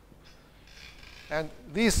 And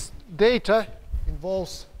this data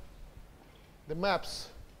involves the maps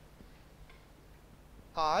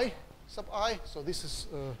I sub I. So this is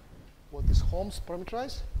what is Holmes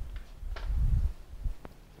parameterize.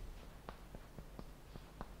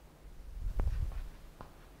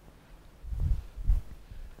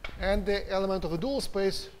 And the element of the dual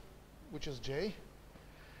space, which is J.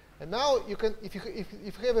 And now you can, if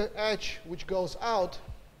you have an edge which goes out,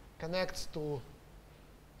 connects to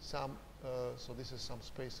some, so this is some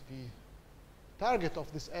space V target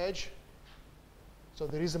of this edge. So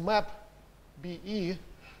there is a map BE,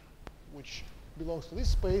 which belongs to this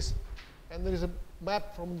space, and there is a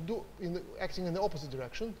map from acting in the opposite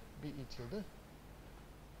direction, BE tilde.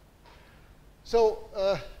 So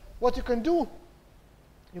what you can do,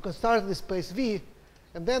 you can start with space V,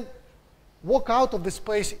 and then walk out of the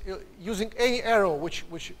space using any arrow which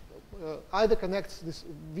either connects this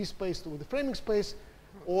V space to the framing space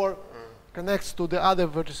or connects to the other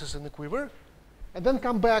vertices in the quiver, and then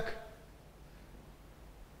come back.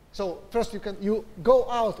 So first you go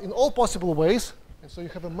out in all possible ways, and so you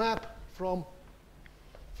have a map from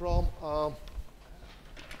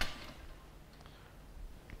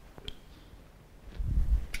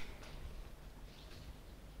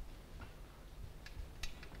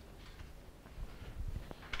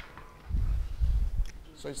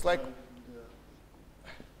so it's like,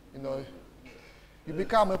 you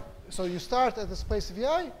become so you start at the space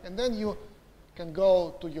VI, and then you can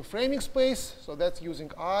go to your framing space, so that's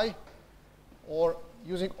using I, or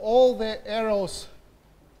using all the arrows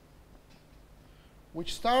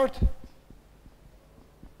which start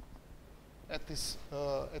at this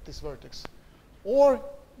vertex, or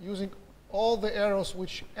using all the arrows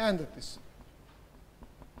which end at this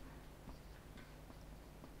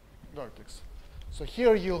vertex. So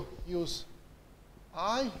here you use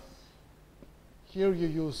I, here you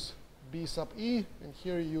use B sub E, and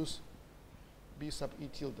here you use B sub E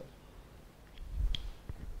tilde.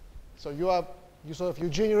 So you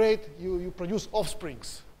generate, you produce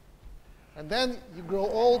offsprings. And then you grow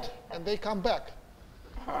old and they come back.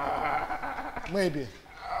 Maybe.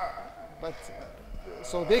 But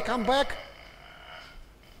so they come back.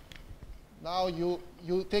 now you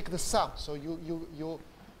take the sum. So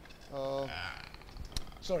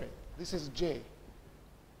sorry, this is J.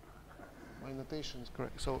 My notation is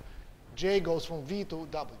correct. So J goes from V to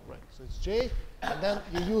W, right? So it's J, and then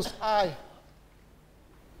you use I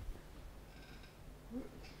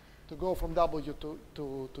to go from W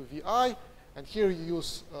to VI, and here you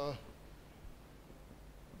use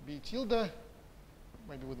B tilde,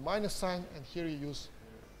 maybe with minus sign, and here you use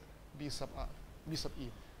B sub E.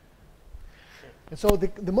 And so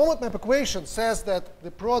the moment map equation says that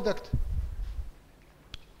the product,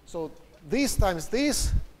 so this times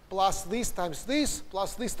this, plus this times this,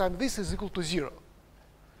 plus this times this is equal to 0.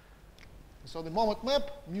 So the moment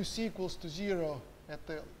map, mu c equals to 0 at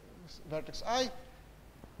the vertex I,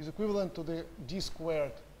 is equivalent to the d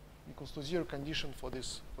squared equals to 0 condition for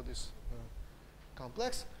this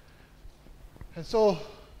complex. And so,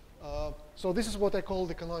 so this is what I call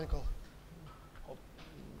the canonical, or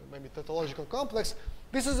maybe tautological complex.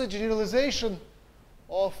 This is a generalization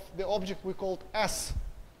of the object we called S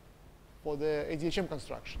for the ADHM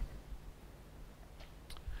construction.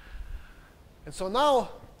 And so now,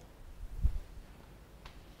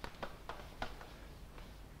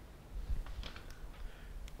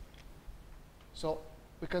 so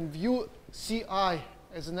we can view Ci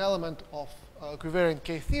as an element of equivariant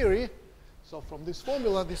K theory. So from this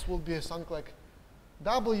formula, this will be something like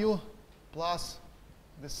W plus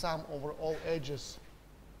the sum over all edges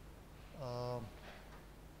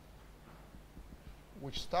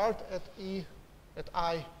which start at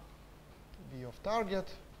I, V of target,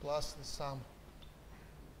 plus the sum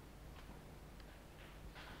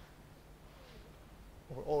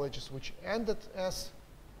over all edges which end at S,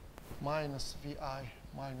 minus VI,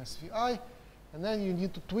 minus VI. And then you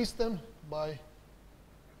need to twist them by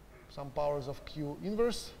some powers of Q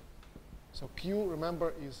inverse. So Q,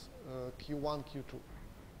 remember, is Q1, Q2.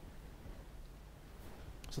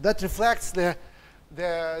 So that reflects the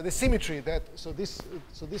symmetry that so this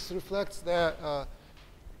reflects that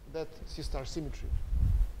C star symmetry.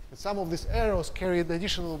 And some of these arrows carry the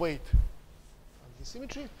additional weight of the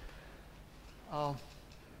symmetry.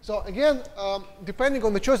 So again, depending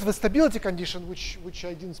on the choice of the stability condition, which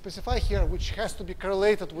I didn't specify here, which has to be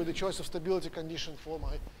correlated with the choice of stability condition for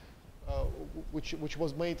my which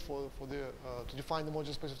was made for the to define the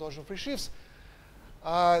modular space of torsional free shifts.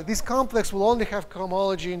 This complex will only have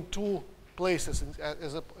cohomology in 2 places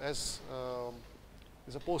as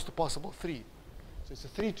opposed to possible 3. So it's a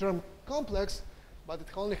 3-term complex, but it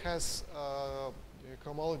only has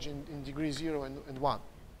cohomology in degree 0 and 1.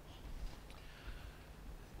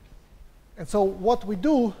 And so what we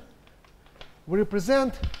do, we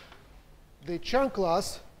represent the Chern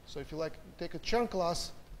class. So if you like, take a Chern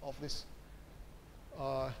class of this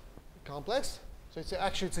complex. So it's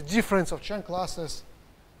actually it's a difference of Chern classes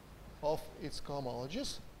of its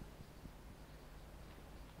cohomologies.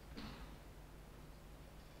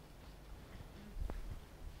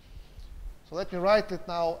 So let me write it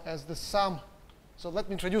now as the sum. So let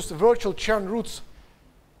me introduce the virtual Chern roots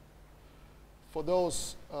for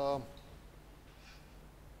those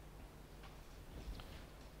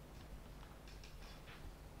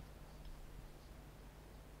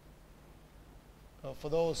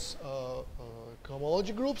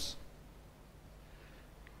cohomology groups.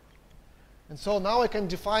 And so now I can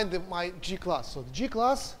define my G class. So the G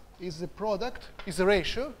class is the product, is a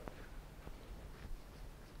ratio.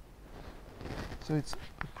 So it's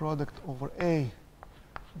the product over A,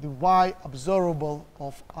 the Y observable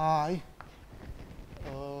of I,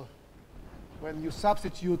 when you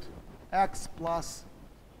substitute X plus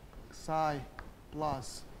Psi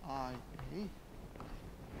plus IA in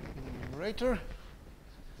the numerator,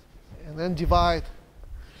 and then divide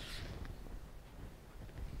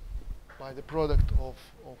by the product of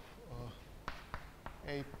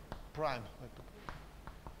A prime.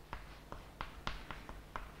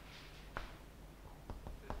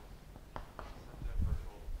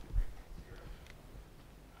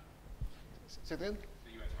 Say it again?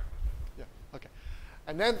 Yeah, okay.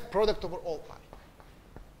 And then product over all I.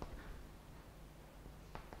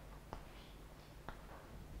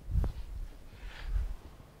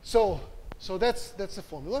 So that's the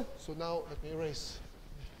formula. So now let me erase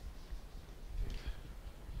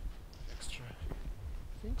the extra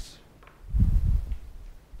things.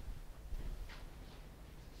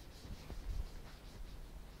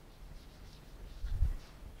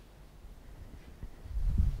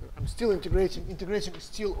 I'm still integrating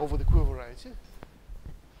still over the equivariety.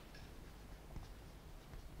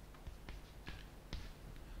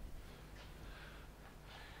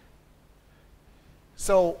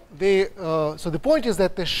 So the point is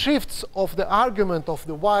that the shifts of the argument of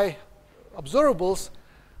the Y observables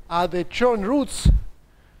are the Chern roots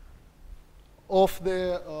of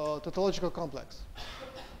the tautological complex.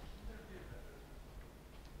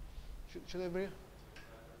 Should I be?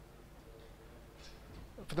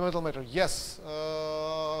 Fundamental matter. Yes.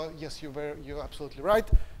 Yes, you're absolutely right.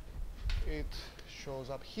 It shows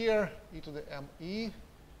up here, e to the me,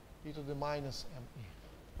 e to the minus me.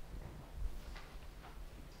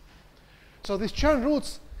 So these Chern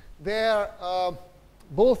roots, they're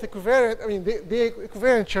both equivariant. I mean, they're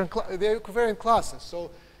equivariant classes.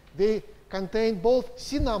 So they contain both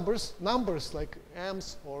C numbers like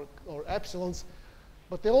m's or epsilons,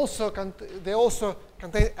 but they also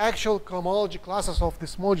contain actual cohomology classes of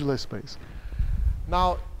this modular space.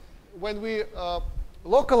 Now, when we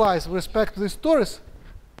localize with respect to this torus,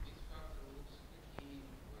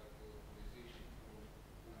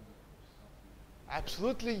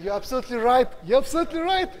 absolutely, you're absolutely right. You're absolutely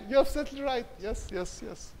right. You're absolutely right. Yes, yes,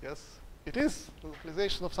 yes, yes. It is the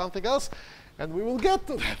localization of something else, and we will get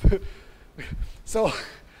to that. So,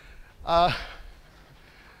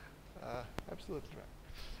 absolutely right.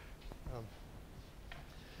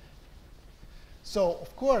 So,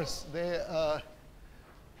 of course, I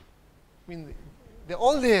mean, the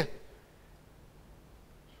only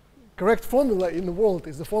correct formula in the world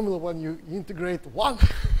is the formula when you integrate one.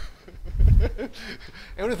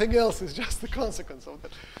 Everything else is just the consequence of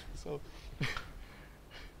that.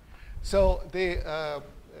 So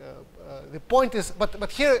the point is,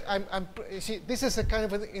 but here you see, this is a kind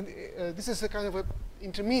of an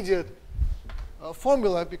intermediate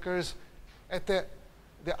formula, because at the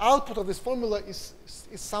output of this formula is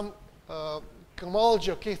some cohomology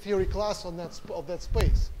or K-theory class of that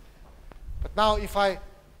space. But now if I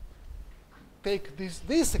take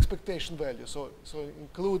this expectation value, so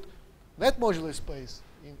include that modular space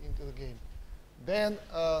into the game, then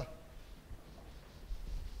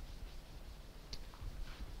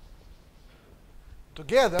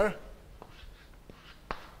together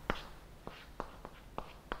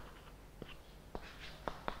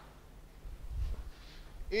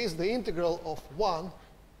is the integral of 1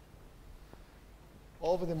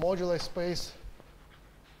 over the modular space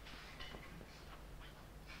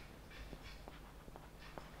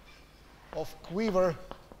of quiver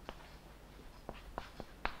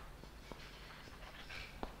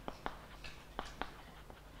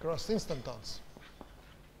cross instantons.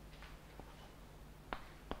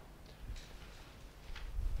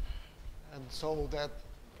 And so that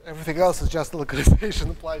everything else is just a localization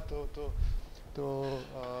applied to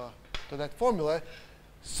that formula.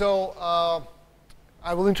 So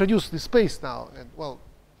I will introduce this space now, and well,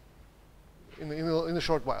 in a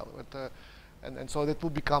short while, but, and so that will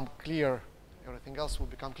become clear. Everything else will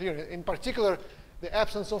become clear. In particular, the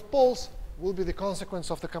absence of poles will be the consequence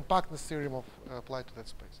of the compactness theorem applied to that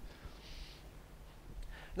space.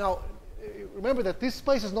 Now, remember that this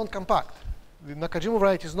space is non-compact. The Nakajima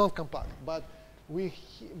variety is non-compact, but we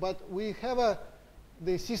have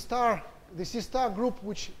the C star group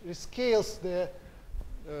which rescales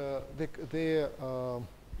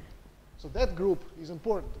so that group is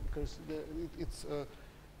important because it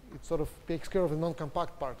sort of takes care of the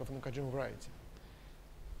non-compact part of the Nakajima variety.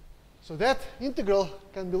 So that integral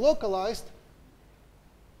can be localized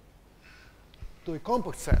to a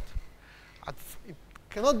compact set. It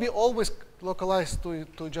cannot be always localized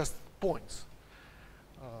to just points.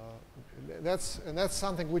 That's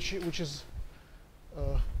something which is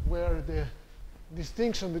where the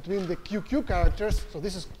distinction between the QQ characters. So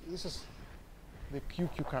this is the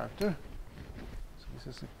QQ character. So this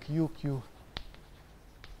is a QQ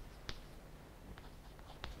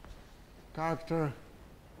character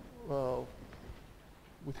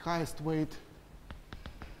with highest weight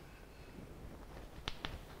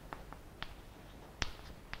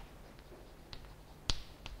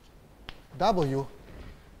W.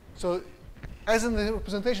 So as in the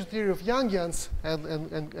representation theory of Yangians and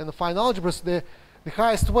the fine algebras, the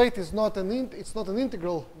highest weight is not an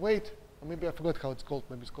integral weight. Or maybe I forgot how it's called.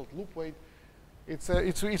 Maybe it's called loop weight. It's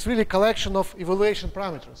really a collection of evaluation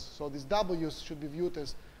parameters. So these W's should be viewed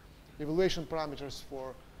as evaluation parameters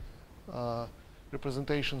for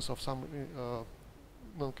representations of some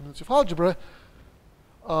non-commutative algebra.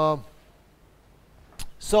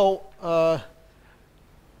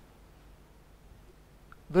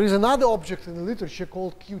 There is another object in the literature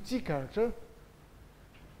called QT character,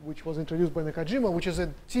 which was introduced by Nakajima, which is a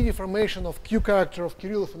T deformation of Q character of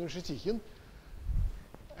Kirillov and Reshetikhin.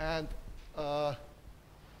 And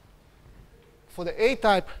for the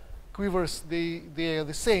A-type quivers, they are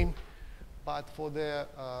the same, but for the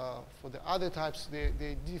other types,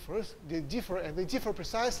 they differ, and they differ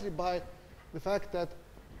precisely by the fact that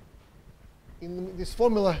in this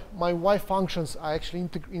formula, my y functions are actually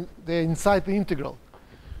they're inside the integral,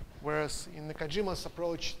 whereas in the Kajima's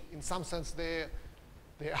approach, in some sense, they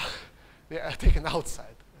are taken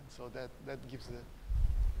outside, and so that gives the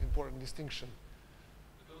important distinction.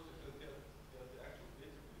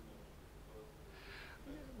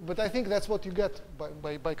 But I think that's what you get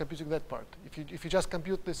by computing that part. If you just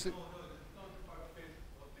compute this.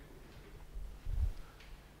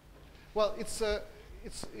 Well,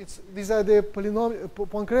 these are the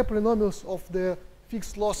Poincare polynomials of the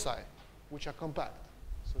fixed loci, which are compact.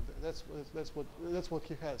 So that's what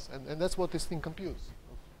he has, and that's what this thing computes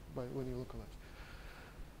when you look at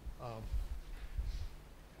it.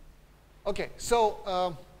 Okay,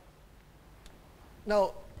 so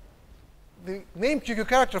now the name QQ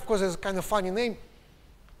character, of course, is a kind of funny name,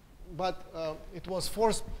 but it was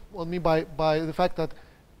forced on me by the fact that,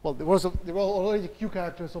 well, there were already Q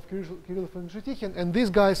characters of Kirillov and Shetikin, and these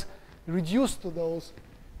guys reduce to those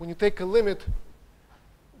when you take a limit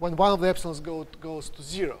when one of the epsilons goes to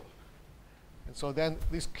 0. And so then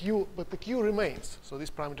this Q, but the Q remains. So this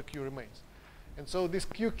parameter Q remains. And so this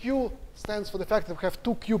QQ stands for the fact that we have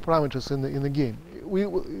two Q parameters in the game. There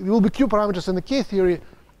will be Q parameters in the K theory.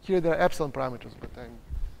 Here there are epsilon parameters, but I'm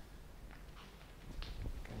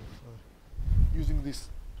kind of using this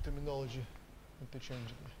terminology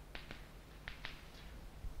interchangeably.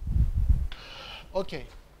 Okay.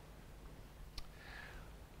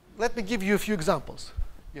 Let me give you a few examples.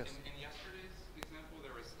 Yes. In yesterday's example,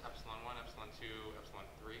 there was epsilon 1, epsilon 2, epsilon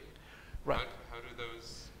 3. Right. How do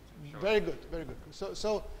those show Very up? good, very good.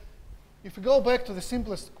 So if we go back to the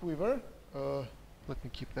simplest quiver, let me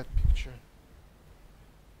keep that picture.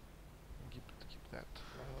 Keep that.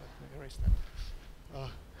 Let me erase that.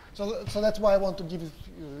 So that's why I want to give you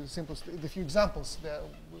the few examples that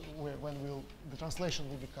when the translation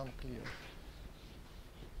will become clear.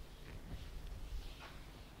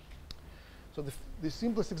 So the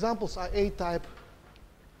simplest examples are A-type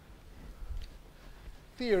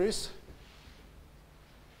theories.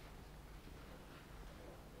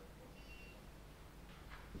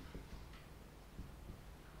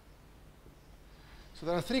 So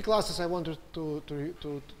there are three classes I wanted to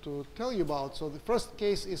tell you about. So the first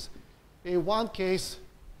case is A1 case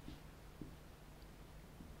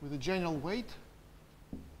with a general weight.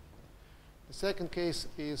 The second case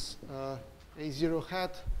is A0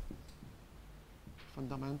 hat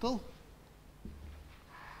fundamental.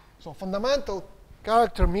 So fundamental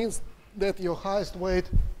character means that your highest weight,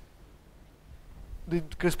 the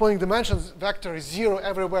corresponding dimensions vector is 0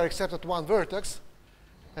 everywhere except at one vertex.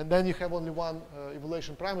 And then you have only one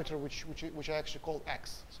evaluation parameter, which I actually call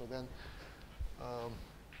x. So then, What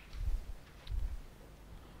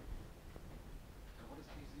is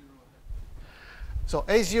A0 hat? so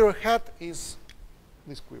A0 hat is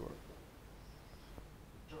this quiver.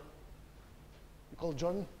 You call it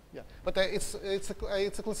Jordan? Yeah, but it's a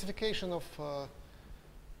classification of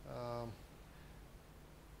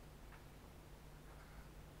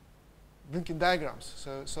Dynkin diagrams.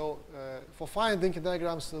 So for fine Dynkin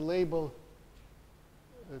diagrams, the label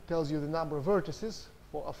tells you the number of vertices.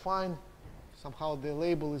 For affine, somehow the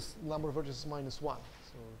label is number of vertices -1. So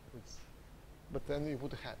it's, but then you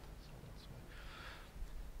put a hat. So that's why.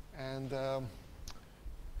 And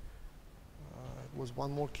it was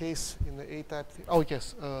one more case in the A-type. Oh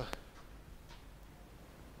yes,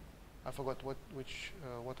 I forgot what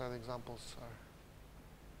other examples are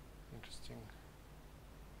interesting.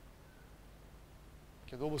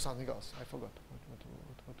 Okay, there was something else. I forgot.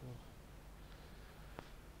 What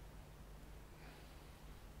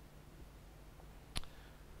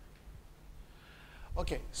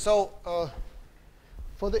Okay, so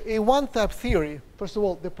for the A1 type theory, first of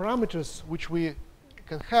all, the parameters which we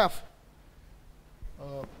can have.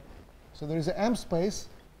 So there is an M space,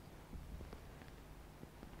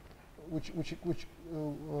 which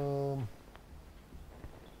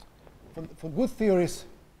for good theories.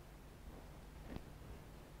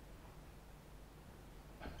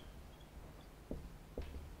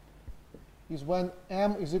 Is when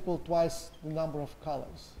M is equal to twice the number of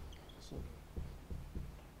colors.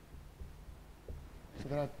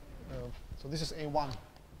 So this is A1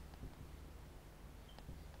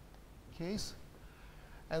 case.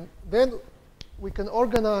 And then we can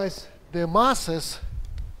organize the masses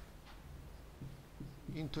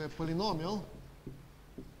into a polynomial,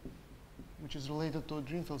 which is related to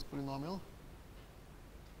Greenfield's polynomial.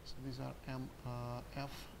 So these are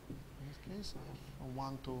F in this case, F from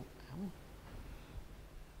 1 to M.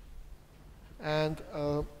 And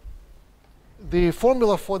the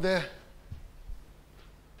formula for the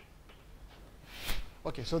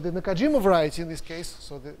Okay, so the Nakajima variety in this case,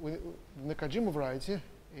 so the Nakajima variety,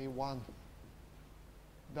 A1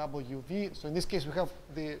 WV. So in this case, we have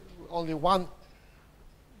only one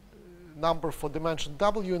number for dimension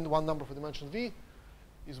W and one number for dimension V,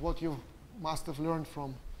 is what you must have learned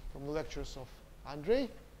from the lectures of Andrei.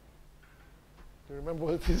 Do you remember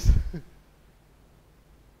what it is?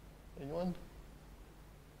 Anyone?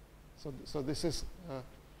 So this is, so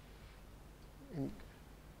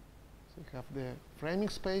you have the framing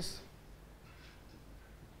space.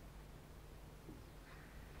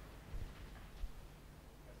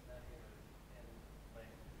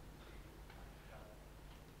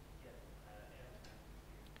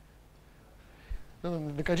 No,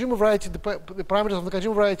 the Nakajima variety, the parameters of the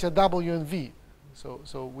Nakajima variety are W and V.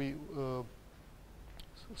 So we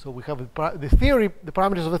have the theory, the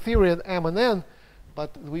parameters of the theory at M and N,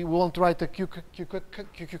 but we want to write a Q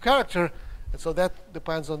character, and so that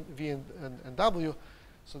depends on V and W.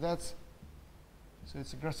 So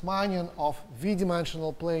it's a Grassmannian of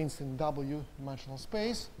V-dimensional planes in W-dimensional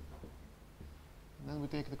space, and then we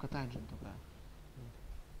take the cotangent of that.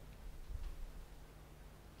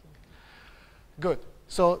 Good.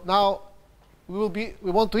 So now we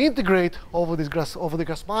want to integrate over the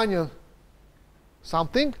Grassmannian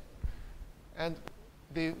something, and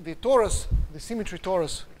the torus, the symmetry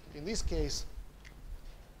torus in this case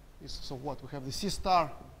is, so what? We have the C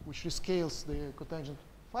star which rescales the cotangent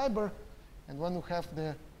fiber, and when we have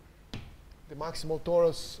the maximal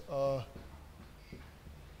torus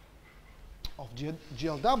of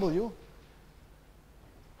GLW,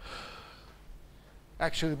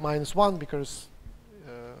 actually -1 because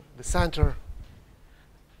the center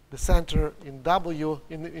in W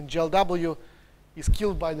in GLW is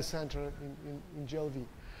killed by the center in GLV.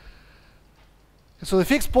 And so the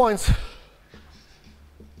fixed points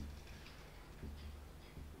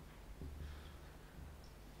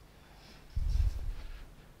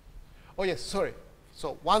oh yes, sorry.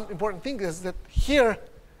 So one important thing is that here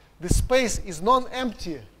the space is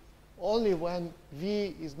non-empty only when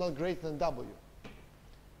V is not greater than W.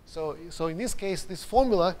 So in this case, this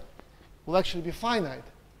formula will actually be finite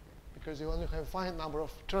because you only have a finite number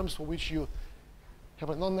of terms for which you have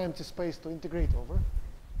a non-empty space to integrate over.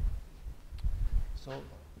 So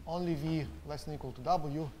only V less than or equal to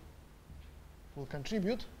W will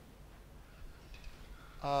contribute.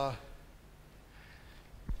 I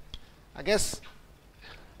guess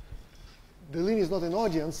Delin is not an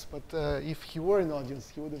audience, but if he were an audience,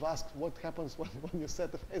 he would have asked what happens when your set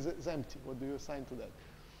is empty. What do you assign to that?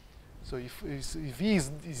 So if V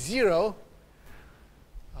is 0,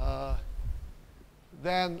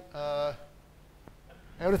 then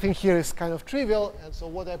everything here is kind of trivial. And so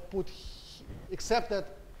what I put, except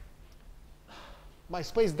that my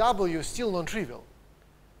space W is still non-trivial.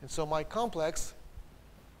 And so my complex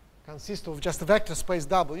consists of just a vector space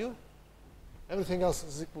W. Everything else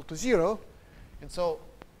is equal to 0. And so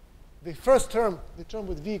the first term, the term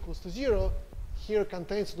with V equals to 0, here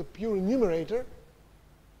contains the pure numerator,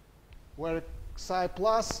 where psi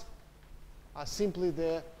plus are simply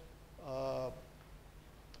the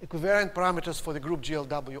equivariant parameters for the group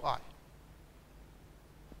GLWI.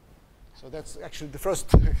 So that's actually the first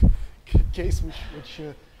case which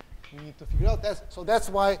we need to figure out. So that's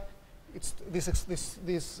why it's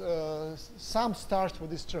this sum starts with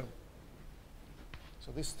this term.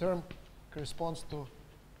 So this term corresponds to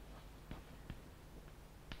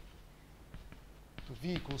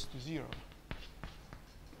V equals to 0.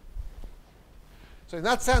 So in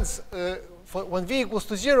that sense, when V equals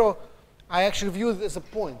to 0, I actually view it as a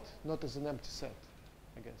point, not as an empty set,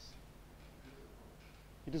 I guess.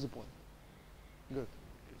 It is a point. Good.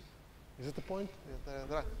 Is it a point?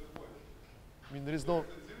 I mean, there is no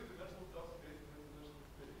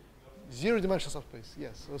zero-dimensional subspace.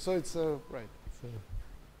 Yes. So it's right.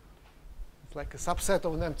 It's like a subset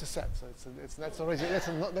of an empty set. So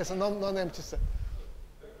that's a non-empty set.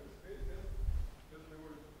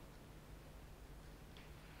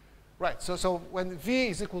 Right, so when V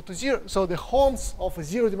is equal to 0, so the Holmes of a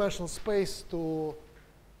zero-dimensional space to,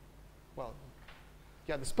 well,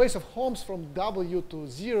 yeah, the space of Holmes from W to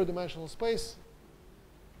zero-dimensional space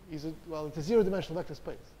is, it's a zero-dimensional vector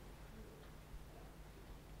space.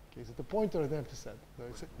 Okay, is it a point or an empty set? So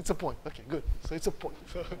it's a point. Okay, good. So it's a point.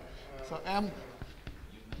 So M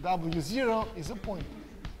W0 is a point.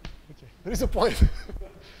 Okay, there is a point.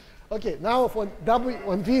 Okay, now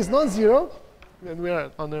when V is non-zero, then we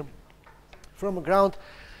are on the firm ground.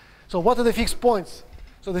 So what are the fixed points?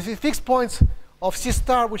 So the fixed points of C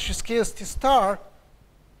star, which scales T star,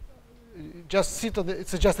 just sit on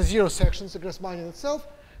it's just a zero section, it's a Grassmannian itself,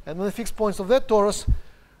 and then the fixed points of that torus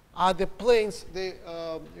are the planes, the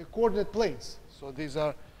coordinate planes. So these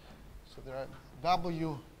are, so there are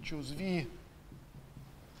W, choose V,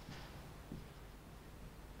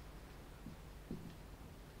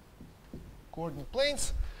 coordinate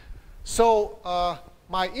planes. So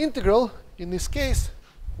my integral in this case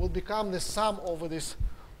will become the sum over these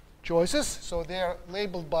choices. So they are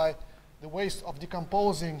labeled by the ways of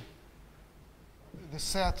decomposing the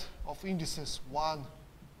set of indices 1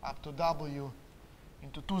 up to W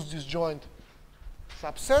into two disjoint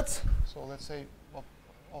subsets. So let's say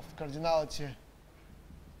of cardinality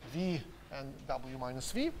V and W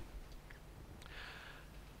minus V.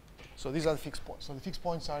 So these are the fixed points. So the fixed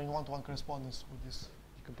points are in one-to-one correspondence with this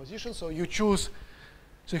decomposition. So you choose,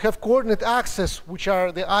 so you have coordinate axes, which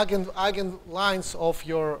are the eigen lines of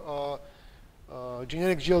your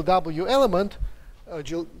generic GLW element.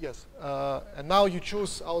 Yes, and now you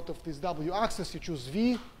choose out of this W axis, you choose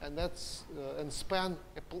V, and that's and span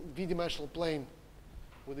a V-dimensional plane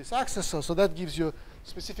with this axis. So that gives you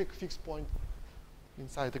specific fixed point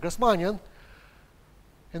inside the Grassmannian.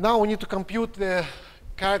 And now we need to compute the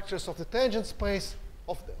characters of the tangent space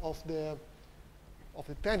of the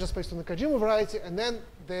tangent space to the Nakajima variety, and then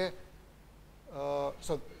the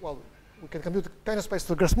we can compute the tangent space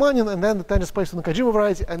to the Grassmannian, and then the tangent space to the Nakajima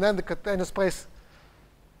variety, and then the tangent space.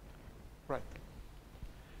 Right.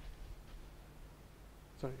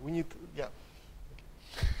 Sorry, we need yeah.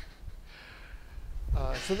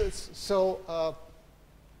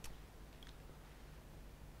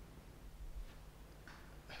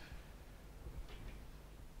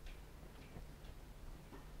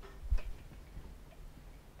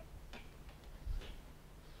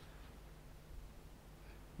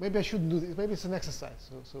 Maybe I shouldn't do this. Maybe it's an exercise.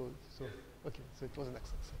 Okay. So it was an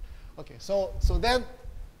exercise. Okay. So then,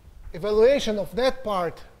 evaluation of that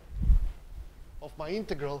part of my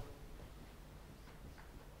integral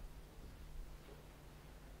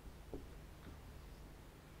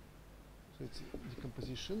so it's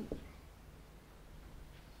decomposition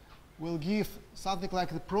will give something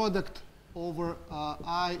like the product over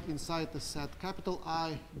I inside the set capital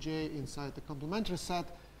I, J inside the complementary set.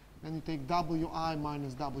 Then you take Wi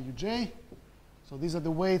minus Wj. So these are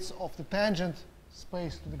the weights of the tangent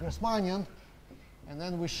space to the Grassmannian. And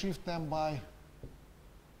then we shift them by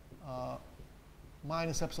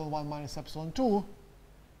minus epsilon 1 minus epsilon 2.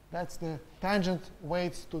 That's the tangent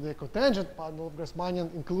weights to the cotangent bundle of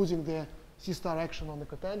Grassmannian, including the C star action on the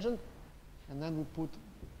cotangent. And then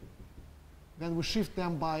we shift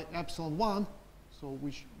them by epsilon 1, so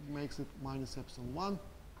which makes it minus epsilon 1,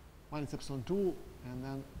 minus epsilon 2, and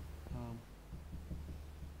then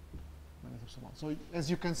minus epsilon 1. So as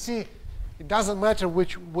you can see, it doesn't matter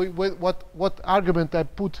what argument I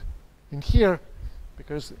put in here,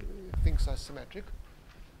 because things are symmetric.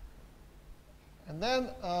 And then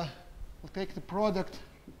we'll take the product.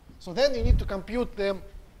 So then you need to compute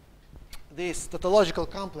this tautological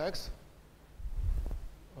complex,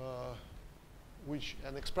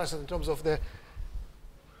 and express it in terms of the.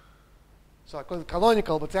 So I call it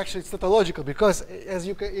canonical, but actually it's tautological, because as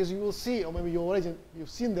you will see, or maybe you've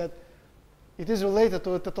seen that it is related to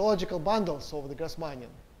the tautological bundles of the Grassmannian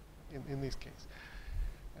in this case.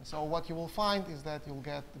 And so what you will find is that you'll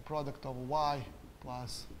get the product of Y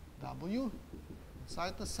plus W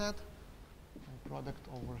inside the set, and product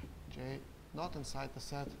over J not inside the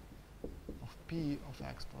set of P of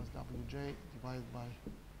X plus Wj divided by.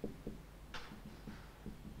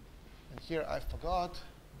 And here I forgot.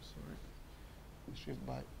 Sorry. Shift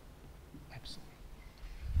by epsilon.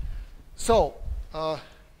 So,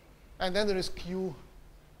 and then there is Q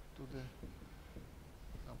to the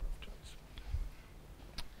number of choice.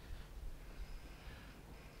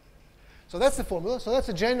 So that's the formula. So that's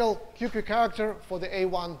a general QQ character for the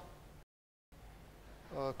A1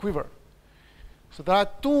 quiver. So there are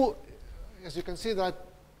two, as you can see, there are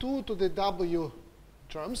 2 to the W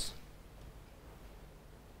terms.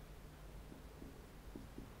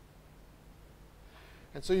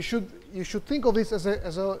 And so you should think of this as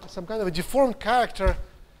some kind of a deformed character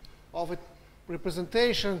of a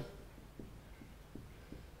representation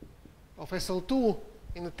of SL2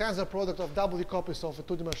 in the tensor product of W copies of a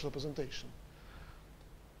two-dimensional representation.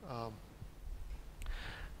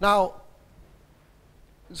 Now,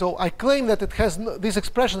 so I claim that it has this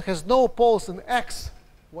expression has no poles in X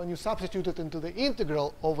when you substitute it into the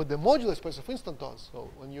integral over the modular space of instantons. So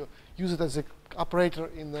when you use it as an operator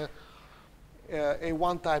in the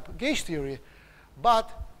A1 type gauge theory, but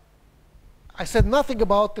I said nothing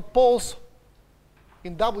about the poles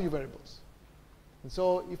in W variables. And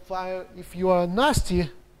so if you are nasty,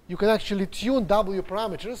 you can actually tune W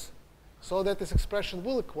parameters so that this expression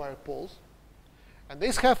will acquire poles. And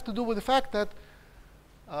this have to do with the fact that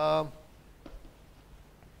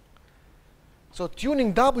so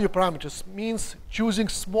tuning W parameters means choosing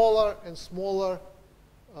smaller and smaller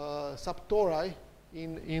subtori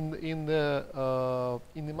in the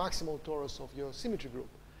maximal torus of your symmetry group.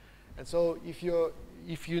 And so if you're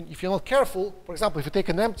not careful, for example, if you take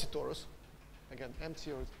an empty torus, again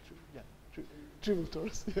empty or trivial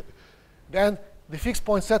torus, then the fixed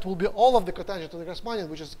point set will be all of the cotangent to the Grassmannian,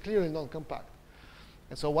 which is clearly non-compact.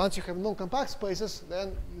 And so once you have non-compact spaces,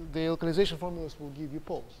 then the localization formulas will give you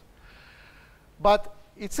poles. But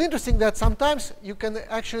it's interesting that sometimes you can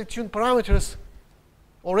actually tune parameters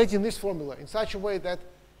already in this formula in such a way that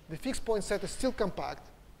the fixed point set is still compact,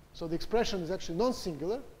 so the expression is actually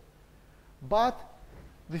non-singular, but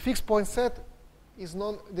the fixed point set is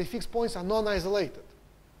the fixed points are non-isolated.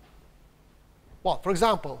 Well, for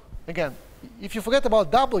example, again, if you forget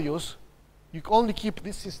about W's, you only keep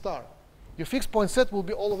this C star. Your fixed point set will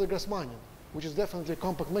be all of the Grassmannian, which is definitely a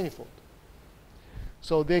compact manifold.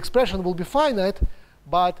 So the expression will be finite,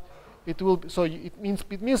 but it will. So it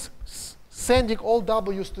means sending all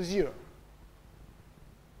W's to 0.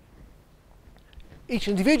 Each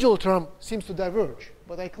individual term seems to diverge,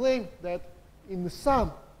 but I claim that in the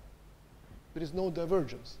sum there is no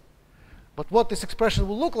divergence. But what this expression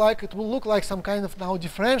will look like, it will look like some kind of now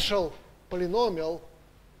differential polynomial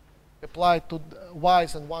applied to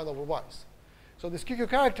y's and 1 over y's. So these QQ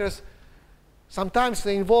characters, sometimes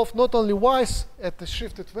they involve not only y's at the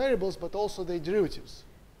shifted variables, but also their derivatives.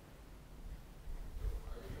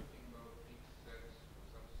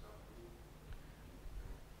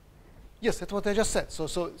 Yes, that's what I just said.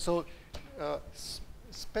 So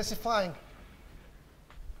specifying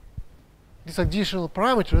these additional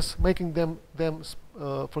parameters, making them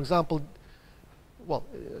for example, well,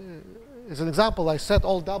 as an example, I set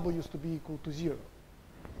all w's to be equal to 0.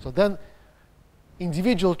 So then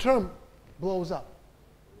individual term blows up.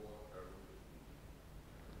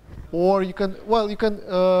 Or you can, well,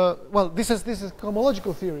 this is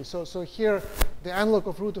cohomological theory. So here the analog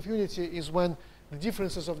of root of unity is when the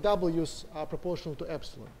differences of w's are proportional to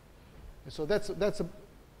epsilon. And so that's a,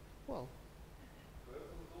 well,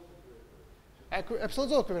 epsilon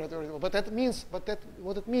is also covariant, but that means,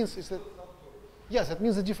 what it means is that, yes, it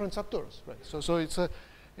means a different subtorus, right? So it's a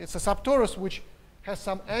subtorus which has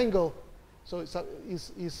some angle. So so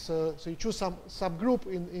you choose some subgroup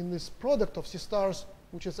in this product of C stars,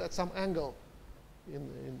 which is at some angle in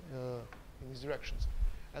these directions,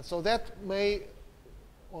 and so that may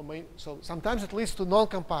so sometimes it leads to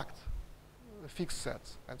non-compact fixed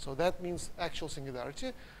sets, and so that means actual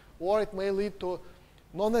singularity, or it may lead to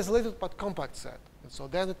non-isolated but compact set, and so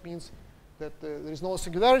then it means that there is no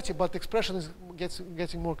singularity, but the expression is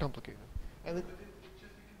getting more complicated. And it Just you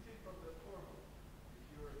can see from the formula,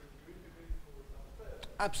 if you're integrating for some set.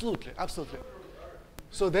 Absolutely.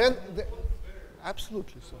 So then,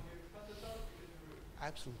 absolutely.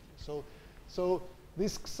 So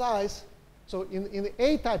this size. So in the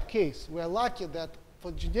A-type case, we are lucky that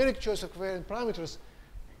for generic choice of covariant parameters,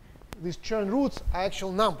 these Chern roots are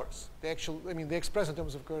actual numbers. They express in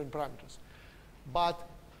terms of covariant parameters. But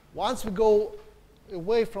once we go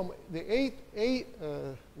away from the A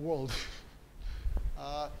world,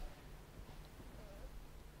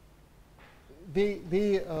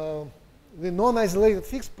 the non-isolated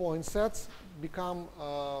fixed point sets become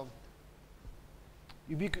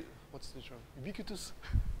what's the term? Ubiquitous.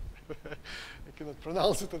 I cannot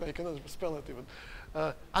pronounce it and I cannot spell it even.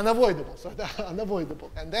 Unavoidable. So unavoidable.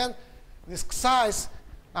 And then these xi's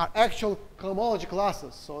are actual cohomology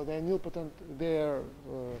classes. So they're nilpotent. They're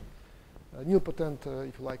nilpotent,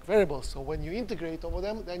 if you like, variables. So when you integrate over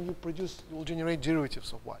them, then you will generate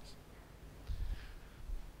derivatives of y's.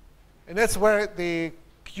 And that's where the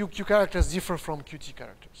Q characters differ from QT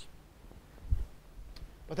characters.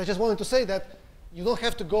 But I just wanted to say that you don't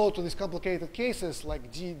have to go to these complicated cases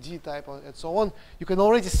like D type and so on. You can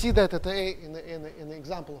already see that at in the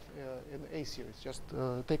example of in the A series. Just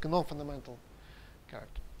take a non-fundamental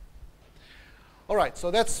character. All right,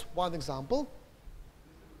 so that's one example.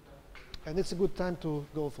 And it's a good time to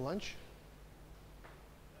go for lunch.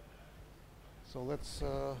 So let's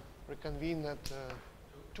reconvene at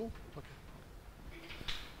 2. Okay.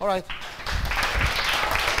 All right.